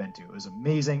ever been to. It was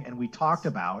amazing. And we talked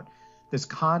about this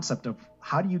concept of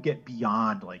how do you get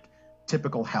beyond like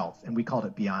typical health. And we called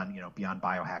it beyond, you know, beyond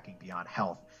biohacking, beyond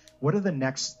health. What are the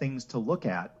next things to look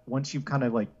at once you've kind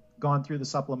of like gone through the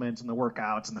supplements and the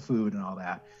workouts and the food and all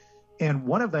that? And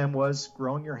one of them was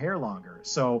growing your hair longer.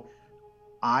 So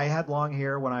I had long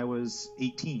hair when I was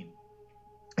 18,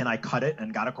 and I cut it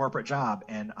and got a corporate job,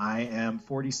 and I am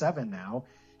 47 now,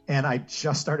 and I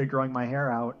just started growing my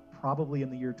hair out probably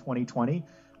in the year 2020.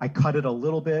 I cut it a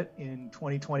little bit in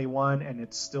 2021, and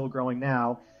it's still growing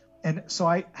now. And so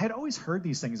I had always heard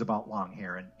these things about long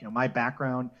hair, and, you know, my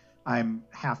background, I'm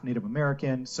half Native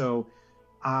American, so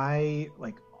I,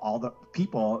 like all the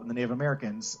people, the Native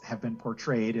Americans, have been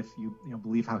portrayed, if you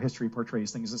believe how history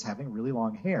portrays things, as having really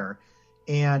long hair.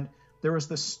 And there was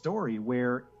this story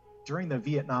where during the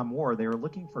Vietnam War, they were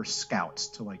looking for scouts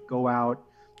to like go out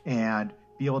and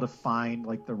be able to find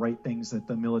like the right things that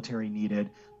the military needed.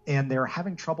 And they were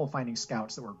having trouble finding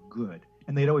scouts that were good.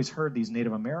 And they'd always heard these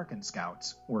Native American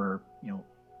scouts were, you know,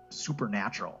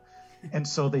 supernatural. And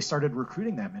so they started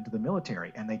recruiting them into the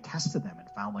military, and they tested them and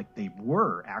found like they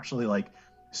were actually like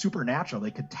supernatural.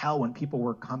 They could tell when people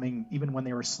were coming, even when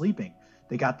they were sleeping.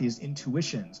 They got these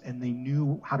intuitions, and they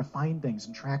knew how to find things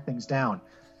and track things down.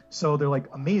 So they're like,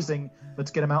 amazing, let's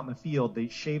get them out in the field. They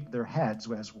shaved their heads,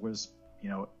 as was, you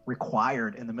know,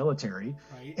 required in the military.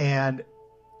 Right. And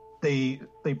they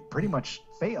pretty much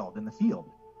failed in the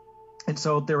field. And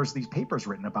so there was these papers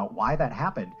written about why that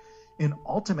happened. And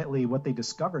ultimately what they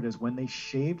discovered is when they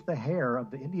shaved the hair of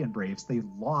the Indian braves, they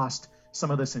lost some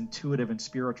of this intuitive and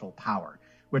spiritual power,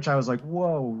 which I was like,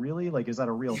 whoa, really? Like, is that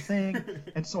a real thing?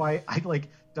 And so I like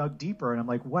dug deeper, and I'm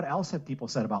like, what else have people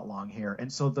said about long hair?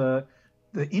 And so the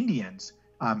Indians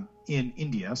in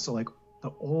India, so like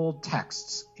the old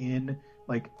texts in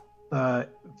like the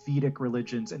Vedic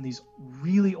religions and these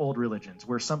really old religions,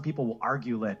 where some people will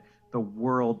argue that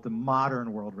the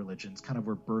modern world religions kind of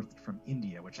were birthed from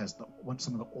India, which has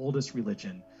some of the oldest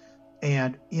religion.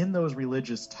 And in those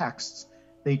religious texts,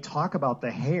 they talk about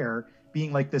the hair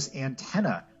being like this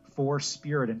antenna for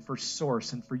spirit and for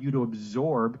source, and for you to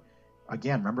absorb,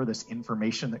 again, remember this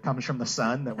information that comes from the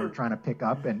sun that we're trying to pick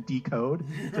up and decode,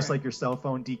 just like your cell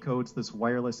phone decodes this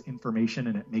wireless information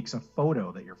and it makes a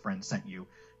photo that your friend sent you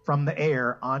from the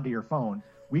air onto your phone.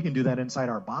 We can do that inside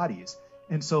our bodies.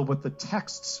 And so what the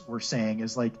texts were saying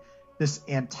is like this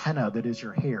antenna that is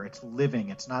your hair, it's living.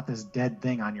 It's not this dead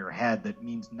thing on your head that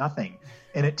means nothing.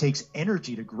 And it takes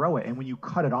energy to grow it. And when you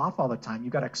cut it off all the time, you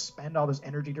got to expend all this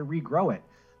energy to regrow it.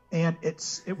 And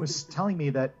it was telling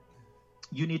me that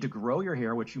you need to grow your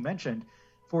hair, which you mentioned,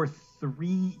 for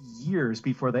 3 years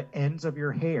before the ends of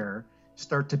your hair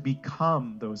start to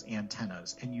become those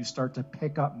antennas, and you start to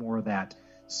pick up more of that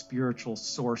spiritual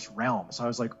source realm. So I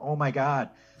was like, oh my God,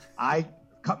 I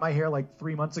cut my hair like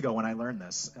 3 months ago when I learned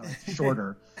this,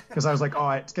 shorter, because I was like,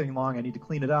 oh, it's getting long. I need to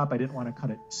clean it up. I didn't want to cut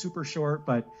it super short,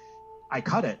 but I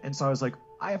cut it. And so I was like,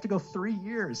 I have to go 3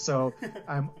 years. So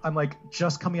I'm like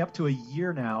just coming up to a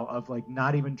year now of like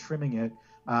not even trimming it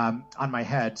on my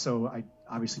head. So I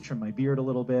obviously trim my beard a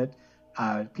little bit.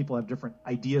 People have different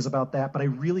ideas about that, but I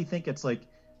really think it's like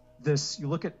this. You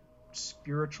look at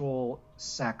spiritual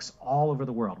sects all over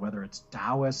the world, whether it's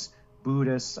Taoists,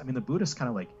 Buddhists. I mean, the Buddhists kind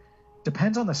of like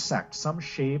depends on the sect. Some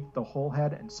shave the whole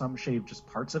head and some shave just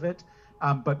parts of it.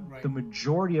 But Right. The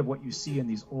majority of what you see in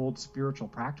these old spiritual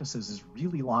practices is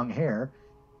really long hair.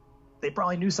 They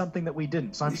probably knew something that we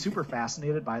didn't. So I'm super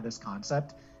fascinated by this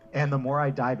concept. And the more I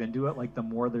dive into it, like the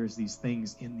more there's these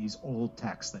things in these old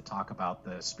texts that talk about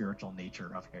the spiritual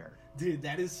nature of hair. Dude,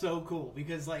 that is so cool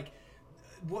because like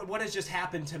what has just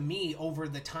happened to me over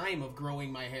the time of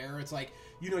growing my hair, it's like,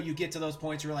 you know, you get to those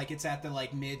points where like it's at the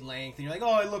like mid-length and you're like,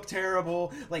 oh, I look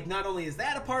terrible. Like not only is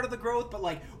that a part of the growth, but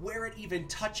like where it even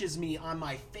touches me on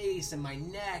my face and my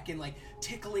neck and like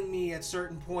tickling me at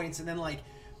certain points. And then like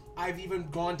I've even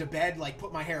gone to bed, like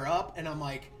put my hair up and I'm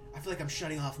like, I feel like I'm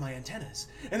shutting off my antennas.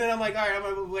 And then I'm like, all right,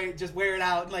 I'm gonna just wear it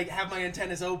out and like have my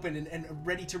antennas open and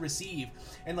ready to receive.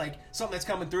 And like something that's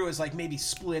coming through is like maybe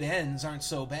split ends aren't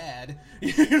so bad.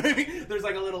 You know what I mean? There's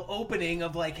like a little opening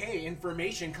of like, hey,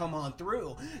 information come on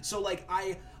through. So like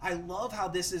I love how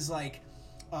this is like,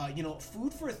 you know,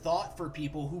 food for thought for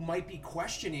people who might be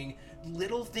questioning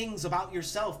little things about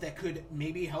yourself that could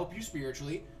maybe help you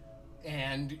spiritually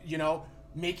and, you know,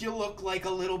 make you look like a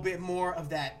little bit more of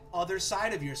that other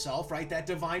side of yourself, right? That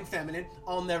divine feminine.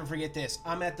 I'll never forget this.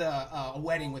 I'm at a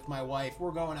wedding with my wife.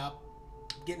 We're going up,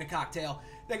 getting a cocktail.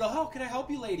 They go, oh, can I help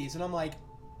you ladies? And I'm like,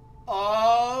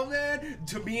 oh, man.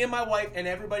 To me and my wife, and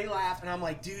everybody laughed. And I'm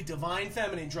like, dude, divine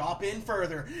feminine, drop in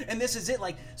further. And this is it.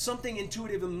 Like, something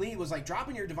intuitive in me was like, drop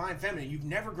in your divine feminine. You've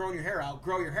never grown your hair out.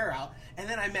 Grow your hair out. And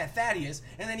then I met Thaddeus.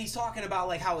 And then he's talking about,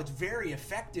 like, how it's very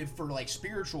effective for, like,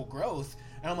 spiritual growth.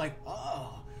 And I'm like,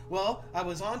 oh, well, I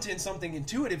was onto something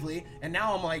intuitively, and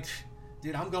now I'm like,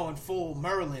 dude, I'm going full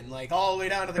Merlin, like all the way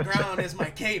down to the ground as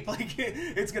my cape. Like,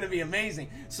 it's going to be amazing.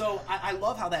 So I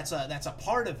love how that's a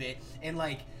part of it. And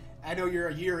like, I know you're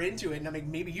a year into it, and I mean,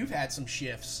 maybe you've had some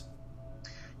shifts.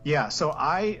 Yeah, so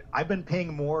I've been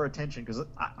paying more attention because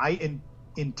I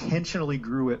intentionally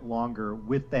grew it longer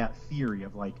with that theory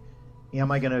of like, am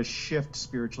I going to shift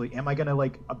spiritually? Am I going to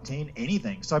like obtain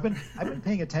anything? So I've been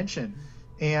paying attention.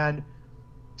 And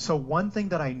so one thing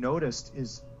that I noticed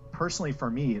is personally for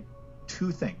me,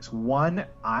 two things. One,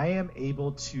 I am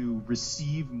able to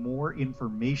receive more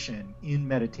information in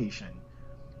meditation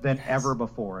than ever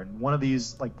before. And one of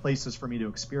these like places for me to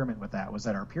experiment with that was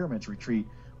at our pyramids retreat,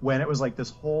 when it was like this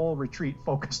whole retreat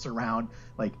focused around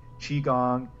like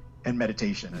Qigong and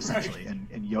meditation essentially, right,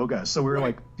 and yoga. So we were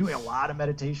like doing a lot of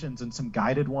meditations and some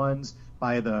guided ones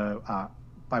by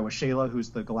Washela, who's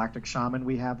the galactic shaman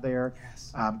we have there,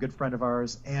 good friend of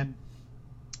ours. And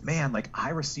man, like I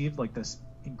received like this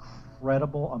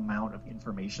incredible amount of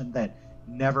information that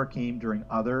never came during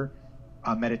other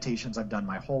meditations I've done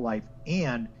my whole life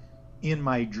and in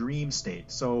my dream state.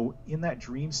 So in that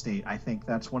dream state, I think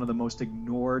that's one of the most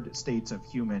ignored states of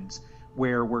humans,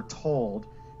 where we're told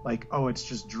like, oh, it's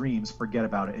just dreams, forget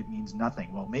about it, it means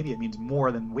nothing. Well, maybe it means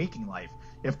more than waking life.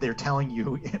 If they're telling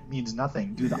you it means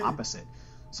nothing, do the opposite.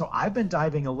 So I've been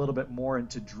diving a little bit more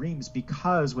into dreams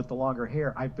because with the longer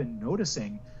hair, I've been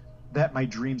noticing that my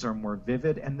dreams are more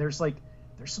vivid, and there's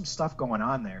some stuff going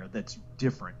on there that's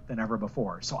different than ever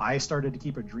before. So I started to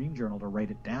keep a dream journal to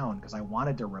write it down because I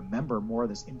wanted to remember more of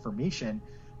this information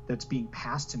that's being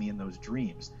passed to me in those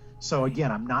dreams. So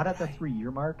again, I'm not at the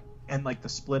 3-year mark, and like the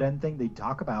split end thing they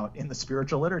talk about in the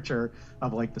spiritual literature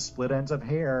of like the split ends of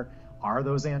hair are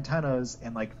those antennas,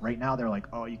 and like right now they're like,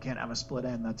 oh, you can't have a split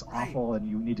end, that's awful, and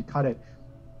you need to cut it.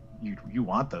 You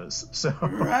want those, so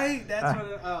right. That's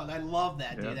what. Oh, I love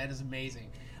that, dude. That is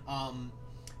amazing.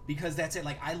 Because that's it.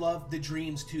 Like I love the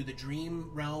dreams too. The dream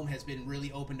realm has been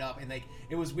really opened up, and like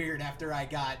it was weird. After I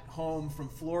got home from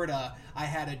Florida, I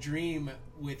had a dream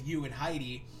with you and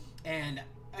Heidi, and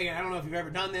again, I don't know if you've ever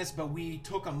done this, but we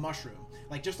took a mushroom.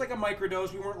 Like just like a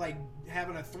microdose. We weren't like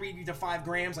having a 3 to 5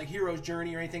 grams like Hero's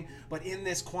Journey or anything, but in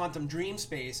this quantum dream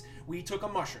space, we took a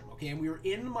mushroom, okay? And we were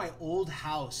in my old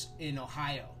house in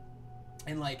Ohio,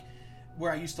 and like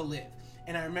where I used to live.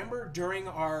 And I remember during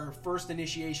our first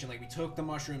initiation, like we took the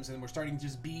mushrooms and we're starting to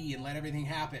just be and let everything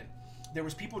happen. There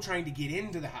was people trying to get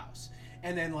into the house.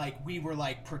 And then like we were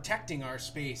like protecting our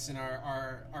space and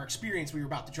our experience we were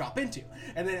about to drop into.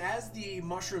 And then as the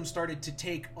mushrooms started to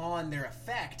take on their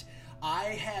effect, I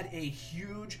had a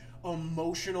huge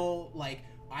emotional, like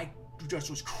I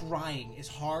just was crying as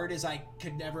hard as I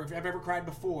could never have ever cried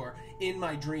before in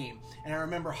my dream. And I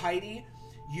remember Heidi,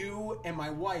 you and my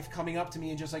wife coming up to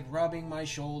me and just like rubbing my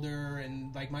shoulder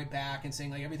and like my back and saying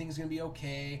like everything's gonna be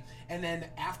okay. And then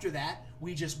after that,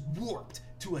 we just warped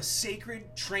to a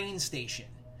sacred train station.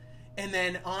 And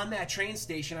then on that train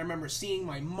station, I remember seeing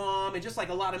my mom and just like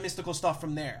a lot of mystical stuff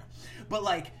from there. But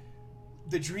like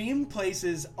the dream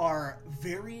places are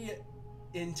very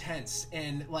intense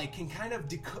and like can kind of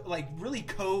like really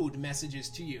code messages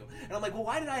to you. And I'm like, well,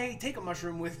 why did I take a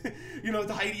mushroom with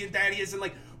the Heidi and Thaddeus? And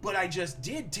like, but I just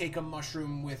did take a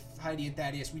mushroom with Heidi and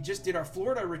Thaddeus. We just did our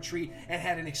Florida retreat and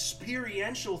had an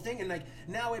experiential thing, and like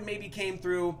now it maybe came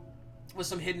through with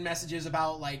some hidden messages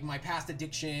about like my past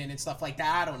addiction and stuff like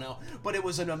that. I don't know, but it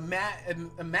was an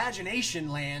imagination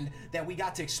land that we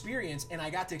got to experience, and I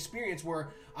got to experience where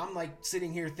I'm like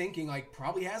sitting here thinking like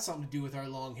probably has something to do with our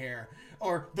long hair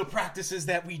or the practices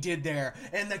that we did there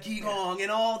and the Qigong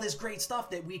and all this great stuff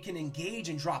that we can engage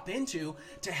and drop into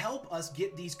to help us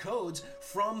get these codes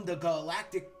from the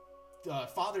galactic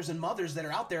fathers and mothers that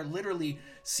are out there literally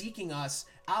seeking us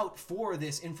out for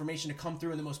this information to come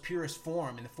through in the most purest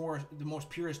form and the most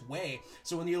purest way.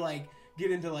 So when you like get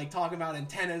into like talking about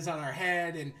antennas on our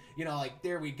head and you know like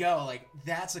there we go, like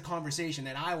that's a conversation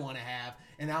that I want to have.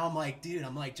 And now I'm like, dude,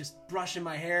 I'm like just brushing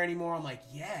my hair anymore. I'm like,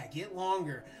 yeah, get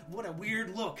longer. What a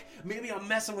weird look. Maybe I'm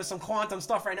messing with some quantum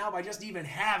stuff right now by just even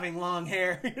having long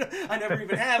hair. I never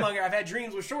even had long hair. I've had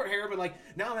dreams with short hair, but like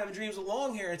now I'm having dreams with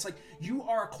long hair. It's like you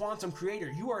are a quantum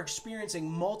creator. You are experiencing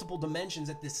multiple dimensions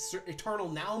at this eternal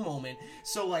now moment.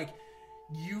 So like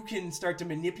you can start to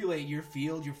manipulate your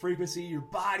field, your frequency, your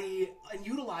body, and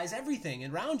utilize everything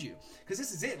around you. Because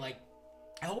this is it. Like,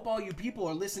 I hope all you people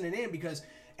are listening in, because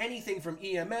anything from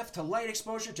EMF to light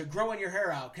exposure to growing your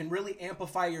hair out can really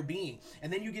amplify your being.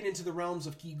 And then you get into the realms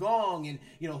of Qigong and,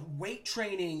 you know, weight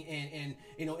training and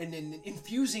you know, and then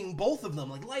infusing both of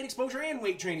them, like light exposure and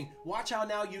weight training. Watch how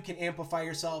now you can amplify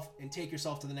yourself and take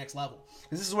yourself to the next level.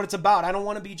 Because this is what it's about. I don't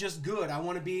want to be just good. I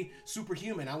want to be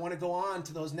superhuman. I want to go on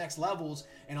to those next levels,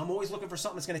 and I'm always looking for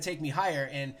something that's going to take me higher.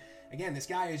 And again, this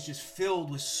guy is just filled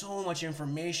with so much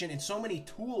information and so many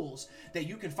tools that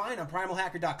you can find on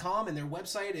primalhacker.com, and their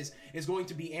website is going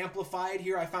to be amplified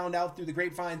here. I found out through the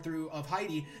grapevine of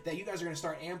Heidi that you guys are going to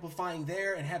start amplifying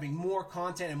there and having more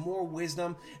content and more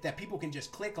wisdom that people can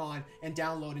just click on and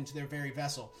download into their very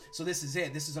vessel. So this is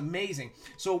it. This is amazing.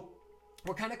 So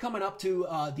we're kind of coming up to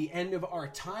the end of our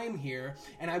time here,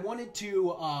 and I wanted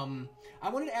to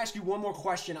ask you one more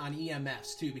question on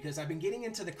EMFs too, because I've been getting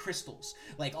into the crystals,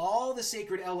 like all the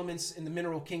sacred elements in the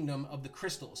mineral kingdom of the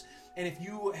crystals. And if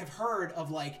you have heard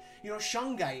of like, you know,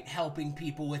 shungite helping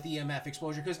people with EMF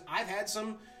exposure, because I've had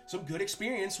some good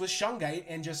experience with shungite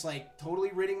and just like totally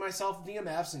ridding myself of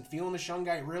EMFs and feeling the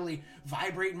shungite really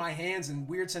vibrate in my hands and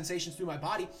weird sensations through my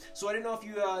body. So I didn't know if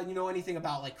you know anything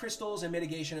about like crystals and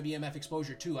mitigation of EMF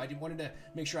exposure too. I wanted to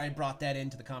make sure I brought that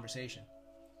into the conversation.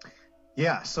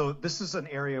 Yeah, so this is an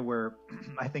area where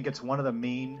I think it's one of the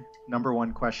main number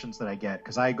one questions that I get,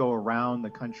 because I go around the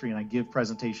country and I give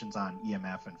presentations on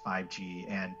EMF and 5G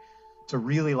and to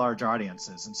really large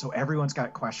audiences. And so everyone's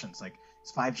got questions like,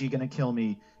 is 5G going to kill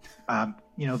me?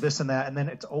 You know, this and that. And then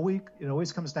it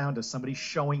always comes down to somebody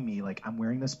showing me like, I'm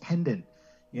wearing this pendant,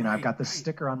 you know, I've got this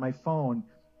sticker on my phone.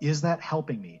 Is that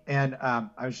helping me? And I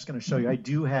was just going to show you, I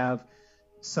do have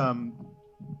some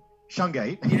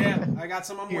shungite. Yeah, I got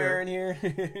some I'm wearing here.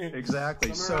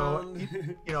 Exactly. So,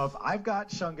 you know, if I've got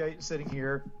shungite sitting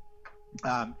here,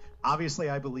 obviously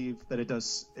I believe that it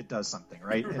does something,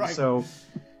 right? Right. And so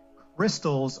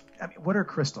crystals, I mean, what are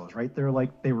crystals, right? They're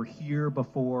like, they were here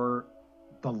before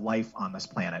the life on this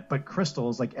planet. But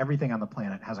crystals, like everything on the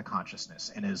planet, has a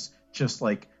consciousness and is just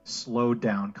like slowed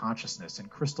down consciousness. And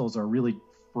crystals are really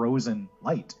frozen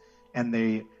light. And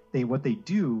they what they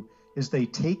do is they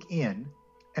take in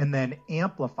and then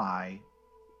amplify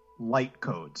light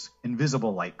codes,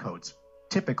 invisible light codes,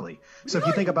 typically. So if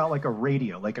you think about like a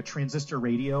radio, like a transistor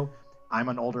radio, I'm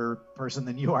an older person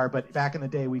than you are, but back in the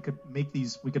day, we could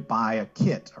buy a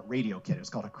kit, a radio kit. It was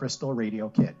called a crystal radio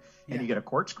kit. And you get a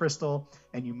quartz crystal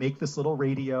and you make this little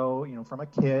radio, you know, from a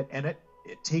kit, and it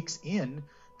takes in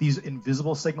these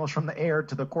invisible signals from the air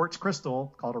to the quartz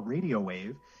crystal called a radio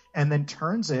wave, and then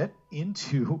turns it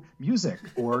into music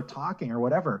or talking or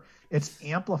whatever. It's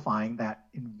amplifying that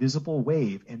invisible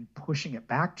wave and pushing it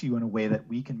back to you in a way that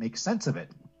we can make sense of it.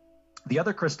 The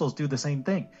other crystals do the same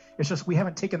thing. It's just we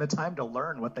haven't taken the time to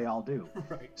learn what they all do.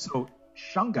 Right. So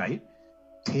shungite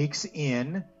takes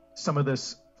in some of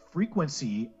this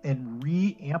frequency and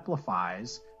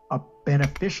re-amplifies a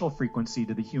beneficial frequency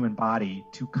to the human body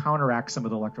to counteract some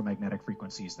of the electromagnetic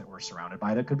frequencies that we're surrounded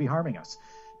by that could be harming us.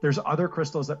 There's other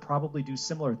crystals that probably do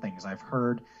similar things. I've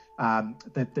heard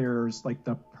that there's like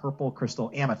the purple crystal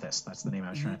amethyst, that's the name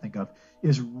I was trying to think of,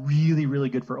 is really, really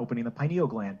good for opening the pineal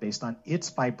gland based on its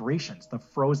vibrations, the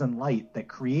frozen light that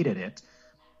created it.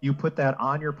 You put that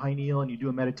on your pineal and you do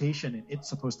a meditation, and it's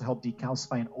supposed to help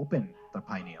decalcify and open the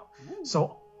pineal.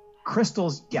 So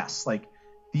crystals, yes, like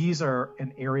these are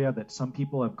an area that some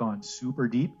people have gone super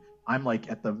deep. I'm like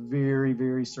at the very,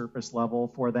 very surface level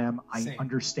for them. I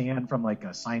understand from like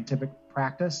a scientific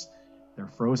practice, they're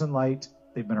frozen light.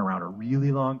 They've been around a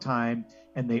really long time,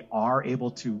 and they are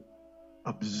able to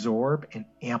absorb and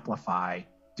amplify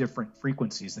different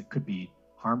frequencies that could be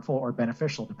harmful or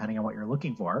beneficial depending on what you're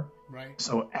looking for. Right.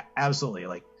 So absolutely,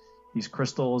 like these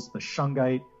crystals, the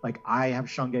shungite, like I have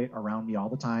shungite around me all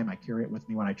the time. I carry it with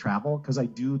me when I travel because I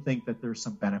do think that there's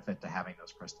some benefit to having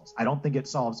those crystals. I don't think it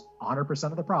solves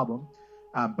 100% of the problem,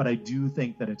 but I do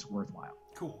think that it's worthwhile.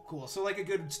 Cool. So like a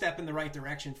good step in the right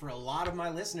direction for a lot of my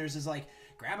listeners is like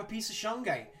grab a piece of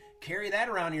shungite, carry that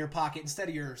around in your pocket instead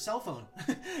of your cell phone,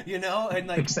 you know, and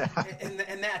like, exactly.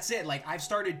 and that's it. Like I've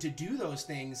started to do those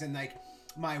things, and like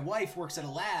my wife works at a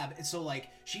lab, and so like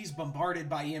she's bombarded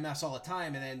by EMS all the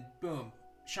time, and then boom,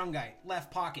 shungite,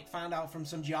 left pocket, found out from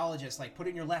some geologist, like put it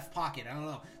in your left pocket. I don't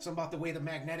know, something about the way the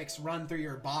magnetics run through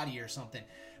your body or something.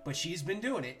 But she's been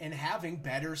doing it and having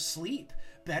better sleep,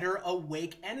 better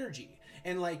awake energy.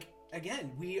 And like,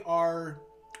 again, we are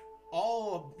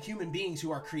all human beings who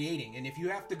are creating. And if you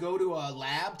have to go to a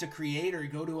lab to create, or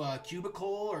go to a cubicle,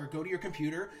 or go to your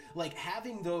computer, like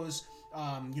having those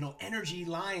energy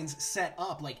lines set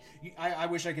up. Like I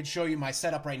wish I could show you my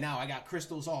setup right now. I got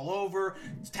crystals all over,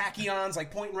 tachyons like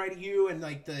pointing right at you, and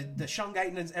like the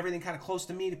shungite and everything kind of close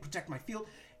to me to protect my field.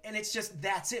 And it's just,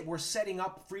 that's it. We're setting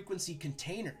up frequency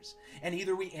containers, and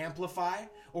either we amplify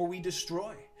or we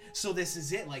destroy. So this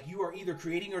is it. Like you are either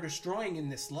creating or destroying in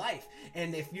this life.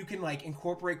 And if you can like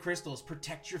incorporate crystals,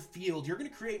 protect your field, you're going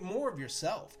to create more of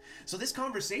yourself. So this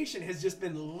conversation has just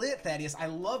been lit, Thaddeus. I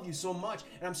love you so much.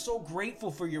 And I'm so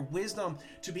grateful for your wisdom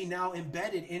to be now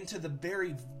embedded into the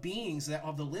very beings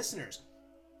of the listeners.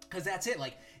 Because that's it.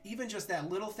 Like even just that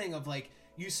little thing of like,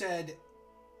 you said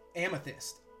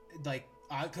amethyst, like,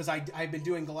 because I've been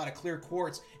doing a lot of clear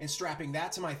quartz and strapping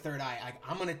that to my third eye.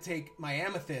 I'm going to take my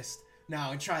amethyst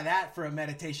now and try that for a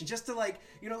meditation, just to like,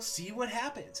 see what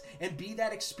happens and be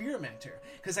that experimenter.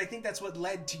 Because I think that's what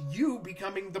led to you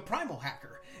becoming the primal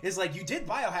hacker, is like you did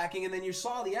biohacking and then you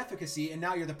saw the efficacy, and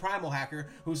now you're the primal hacker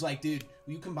who's like, dude,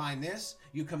 you combine this,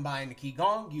 you combine the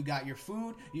Qigong, you got your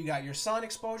food, you got your sun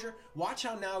exposure. Watch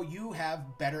how now you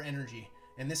have better energy.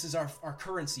 And this is our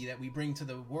currency that we bring to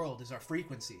the world, is our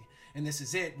frequency. And this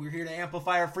is it. We're here to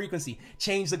amplify our frequency,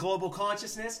 change the global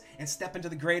consciousness, and step into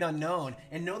the great unknown,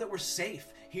 and know that we're safe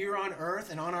here on Earth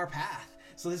and on our path.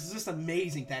 So this is just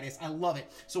amazing, Thaddeus. I love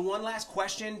it. So one last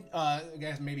question, I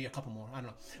guess maybe a couple more, I don't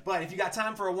know. But if you got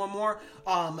time for one more,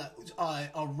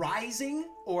 a rising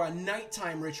or a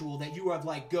nighttime ritual that you have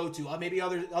like go to, maybe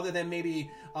other than maybe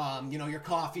your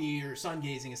coffee or sun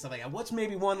gazing and stuff like that. What's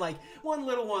maybe one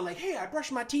little one, like, hey, I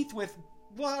brushed my teeth with,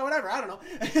 well, whatever, I don't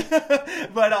know.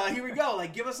 But here we go.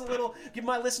 Like, give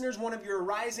my listeners one of your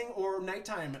rising or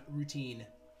nighttime routine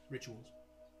rituals.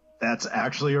 That's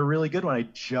actually a really good one. I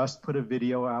just put a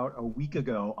video out a week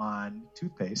ago on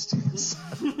toothpaste.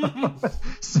 You're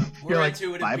like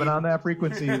vibing on that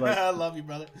frequency. Like, I love you,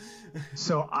 brother.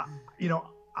 So,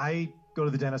 I go to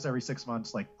the dentist every 6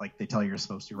 months, like they tell you you're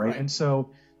supposed to, right? And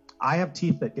so I have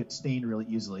teeth that get stained really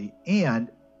easily, and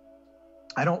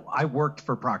I worked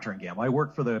for Procter & Gamble. I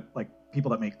worked for the people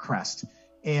that make Crest,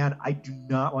 and I do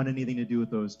not want anything to do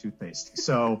with those toothpaste.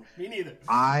 So me neither.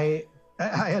 I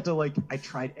had to I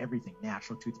tried everything,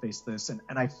 natural toothpaste, this, and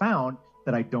I found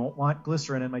that I don't want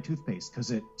glycerin in my toothpaste because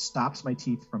it stops my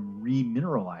teeth from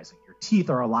remineralizing. Your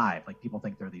teeth are alive. Like people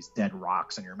think they're these dead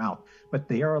rocks in your mouth, but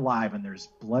they are alive, and there's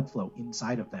blood flow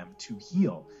inside of them to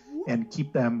heal and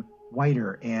keep them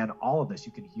whiter and all of this.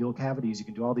 You can heal cavities. You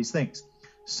can do all these things.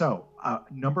 So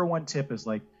number one tip is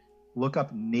look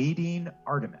up Nadine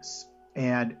Artemis,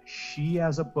 and she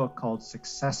has a book called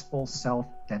Successful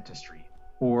Self-Dentistry,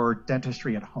 or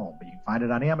Dentistry at Home, but you can find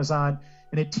it on Amazon,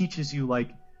 and it teaches you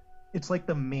it's like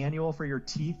the manual for your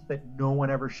teeth that no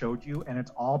one ever showed you, and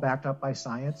it's all backed up by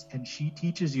science, and she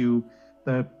teaches you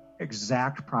the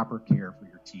exact proper care for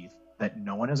your teeth that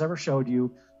no one has ever showed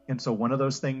you. And so one of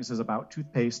those things is about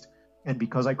toothpaste, and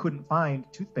because I couldn't find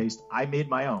toothpaste, I made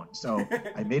my own. So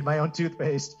I made my own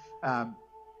toothpaste, and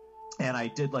I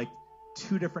did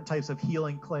 2 different types of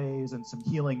healing clays and some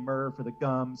healing myrrh for the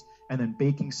gums, and then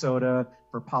baking soda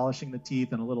for polishing the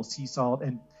teeth, and a little sea salt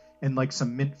and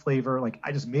some mint flavor.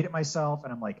 I just made it myself,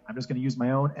 and I'm just going to use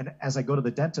my own. And as I go to the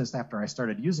dentist after I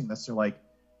started using this, they're like,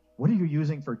 what are you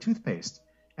using for toothpaste?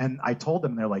 And I told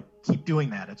them, they're like, keep doing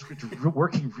that. It's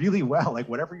working really well.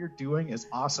 Whatever you're doing is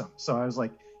awesome. So I was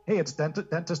like, hey, it's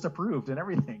dentist approved and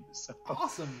everything. So.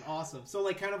 Awesome.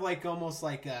 So kind of almost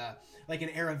like an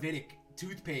Ayurvedic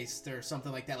toothpaste or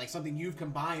something like that, like something you've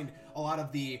combined a lot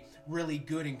of the really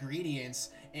good ingredients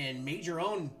and made your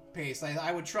own paste.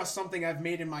 I would trust something I've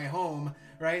made in my home,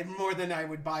 right, more than I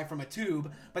would buy from a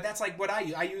tube. But that's what I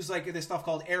use. I use this stuff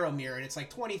called Aeromir, and it's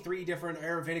 23 different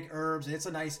Ayurvedic herbs. It's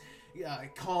a nice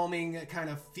calming kind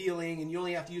of feeling, and you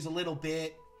only have to use a little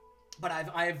bit. But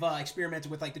I've experimented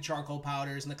with like the charcoal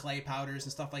powders and the clay powders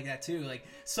and stuff like that too. Like,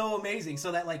 so amazing.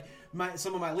 So that like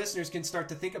some of my listeners can start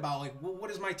to think about like, well,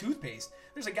 what is my toothpaste?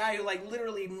 There's a guy who like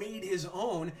literally made his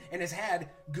own and has had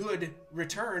good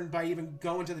return by even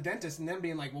going to the dentist and then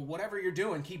being like, well, whatever you're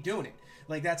doing, keep doing it.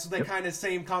 Like, that's the kind of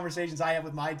same conversations I have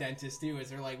with my dentist too,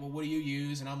 is they're like, well, what do you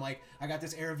use? And I'm like, I got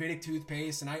this Ayurvedic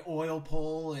toothpaste and I oil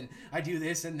pull and I do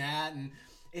this and that. And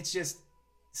it's just,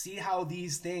 see how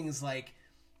these things like,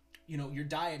 you know, your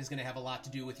diet is going to have a lot to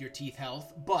do with your teeth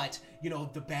health, but, you know,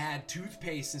 the bad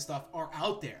toothpaste and stuff are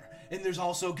out there. And there's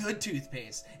also good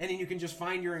toothpaste. And then you can just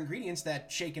find your ingredients that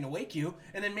shake and awake you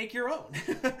and then make your own.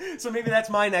 So maybe that's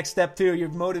my next step too.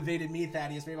 You've motivated me,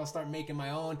 Thaddeus. Maybe I'll start making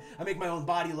my own. I make my own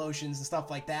body lotions and stuff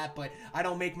like that, but I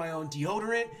don't make my own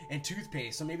deodorant and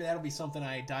toothpaste. So maybe that'll be something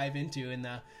I dive into in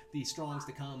the Strongs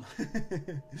to come.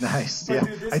 Nice. But, Yeah.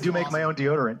 dude, I do make my own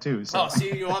deodorant too. So. Oh,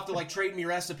 see, you'll have to like trade me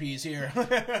recipes here.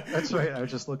 That's right. I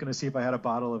was just looking to see if I had a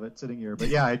bottle of it sitting here. But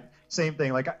yeah, same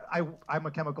thing. Like I'm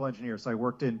a chemical engineer, so I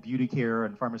worked in beauty care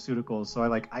and pharmaceuticals. So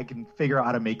I can figure out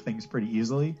how to make things pretty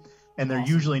easily, and they're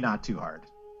usually not too hard.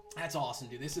 That's awesome,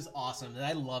 dude. This is awesome.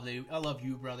 I love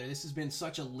you, brother. This has been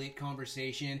such a lit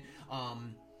conversation.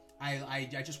 I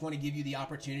just want to give you the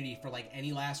opportunity for like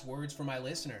any last words for my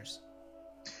listeners.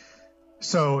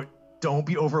 So don't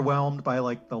be overwhelmed by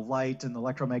like the light and the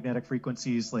electromagnetic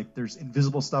frequencies. Like, there's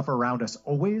invisible stuff around us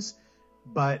always,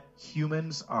 but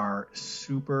humans are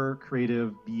super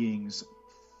creative beings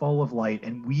full of light,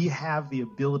 and we have the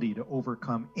ability to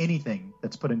overcome anything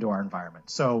that's put into our environment.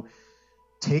 So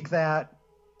take that,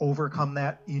 overcome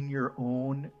that in your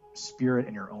own spirit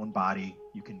and your own body.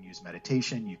 You can use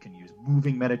meditation, you can use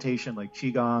moving meditation like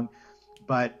Qigong,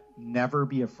 but never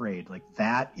be afraid. Like,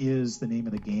 that is the name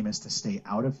of the game, is to stay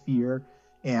out of fear.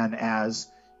 And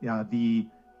as the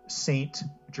Saint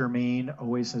Germain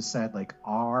always has said, like,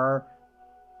 our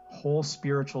whole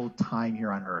spiritual time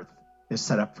here on earth is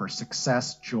set up for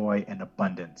success, joy, and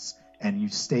abundance. And you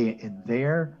stay in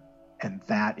there, and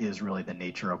that is really the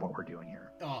nature of what we're doing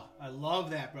here. Oh, I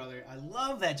love that, brother. I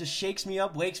love that. Just shakes me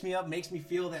up, wakes me up, makes me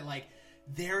feel that like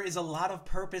there is a lot of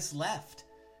purpose left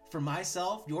for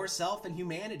myself, yourself, and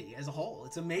humanity as a whole.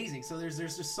 It's amazing. So there's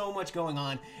just so much going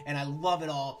on, and I love it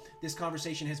all. This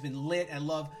conversation has been lit. I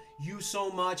love you so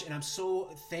much, and I'm so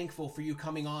thankful for you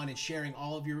coming on and sharing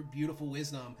all of your beautiful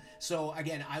wisdom. So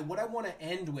again, what I want to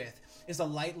end with is a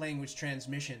light language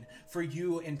transmission for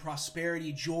you in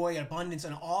prosperity, joy, abundance,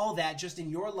 and all that just in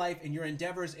your life and your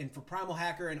endeavors, and for Primal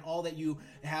Hacker and all that you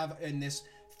have in this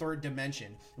third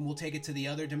dimension. And we'll take it to the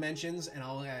other dimensions, and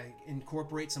I'll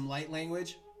incorporate some light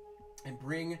language and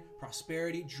bring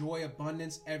prosperity, joy,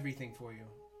 abundance, everything for you.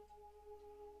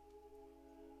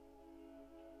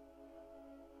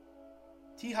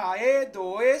 Tihae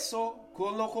do eso,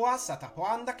 kolokoasa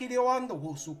tapanda kideoando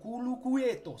wusukulu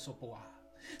kueto sopoa.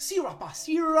 Sirapa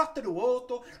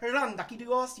sirataruoto, randa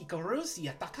kidiosi karusi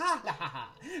atakala.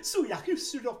 Suya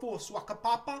hisuro po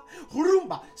swakapapa,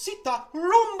 rumba sita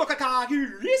rondo kakagi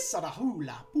risara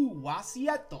hula puwa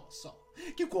sietoso.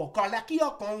 Kiko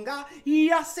kalakia konga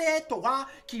ia se toa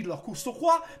kilo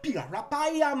kusoa pia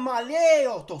rapaya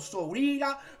maleo to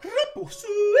sorira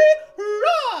repusue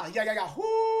ra ya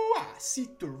hua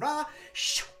situra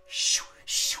shu shu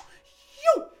shu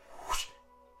you.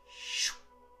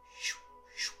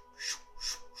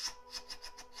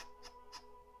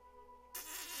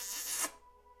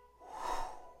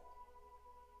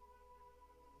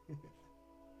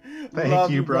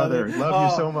 Thank you, brother.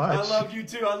 Love you so much. I love you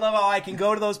too. I love how I can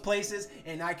go to those places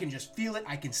and I can just feel it.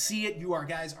 I can see it. You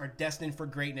guys are destined for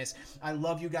greatness. I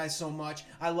love you guys so much.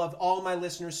 I love all my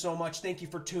listeners so much. Thank you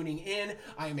for tuning in.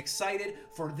 I am excited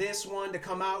for this one to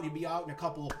come out. You'll be out in a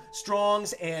couple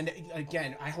Strongs. And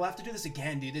again, I'll have to do this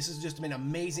again, dude. This has just been an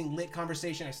amazing lit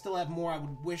conversation. I still have more. I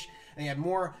would wish I had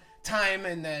more time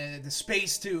and the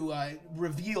space to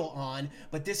reveal on,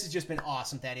 but this has just been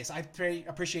awesome, Thaddeus. I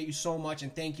appreciate you so much,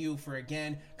 and thank you for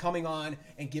again coming on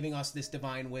and giving us this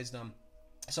divine wisdom.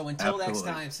 So until next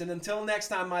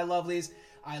time, my lovelies,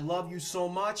 I love you so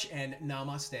much, and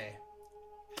namaste.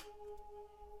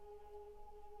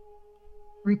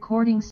 Recording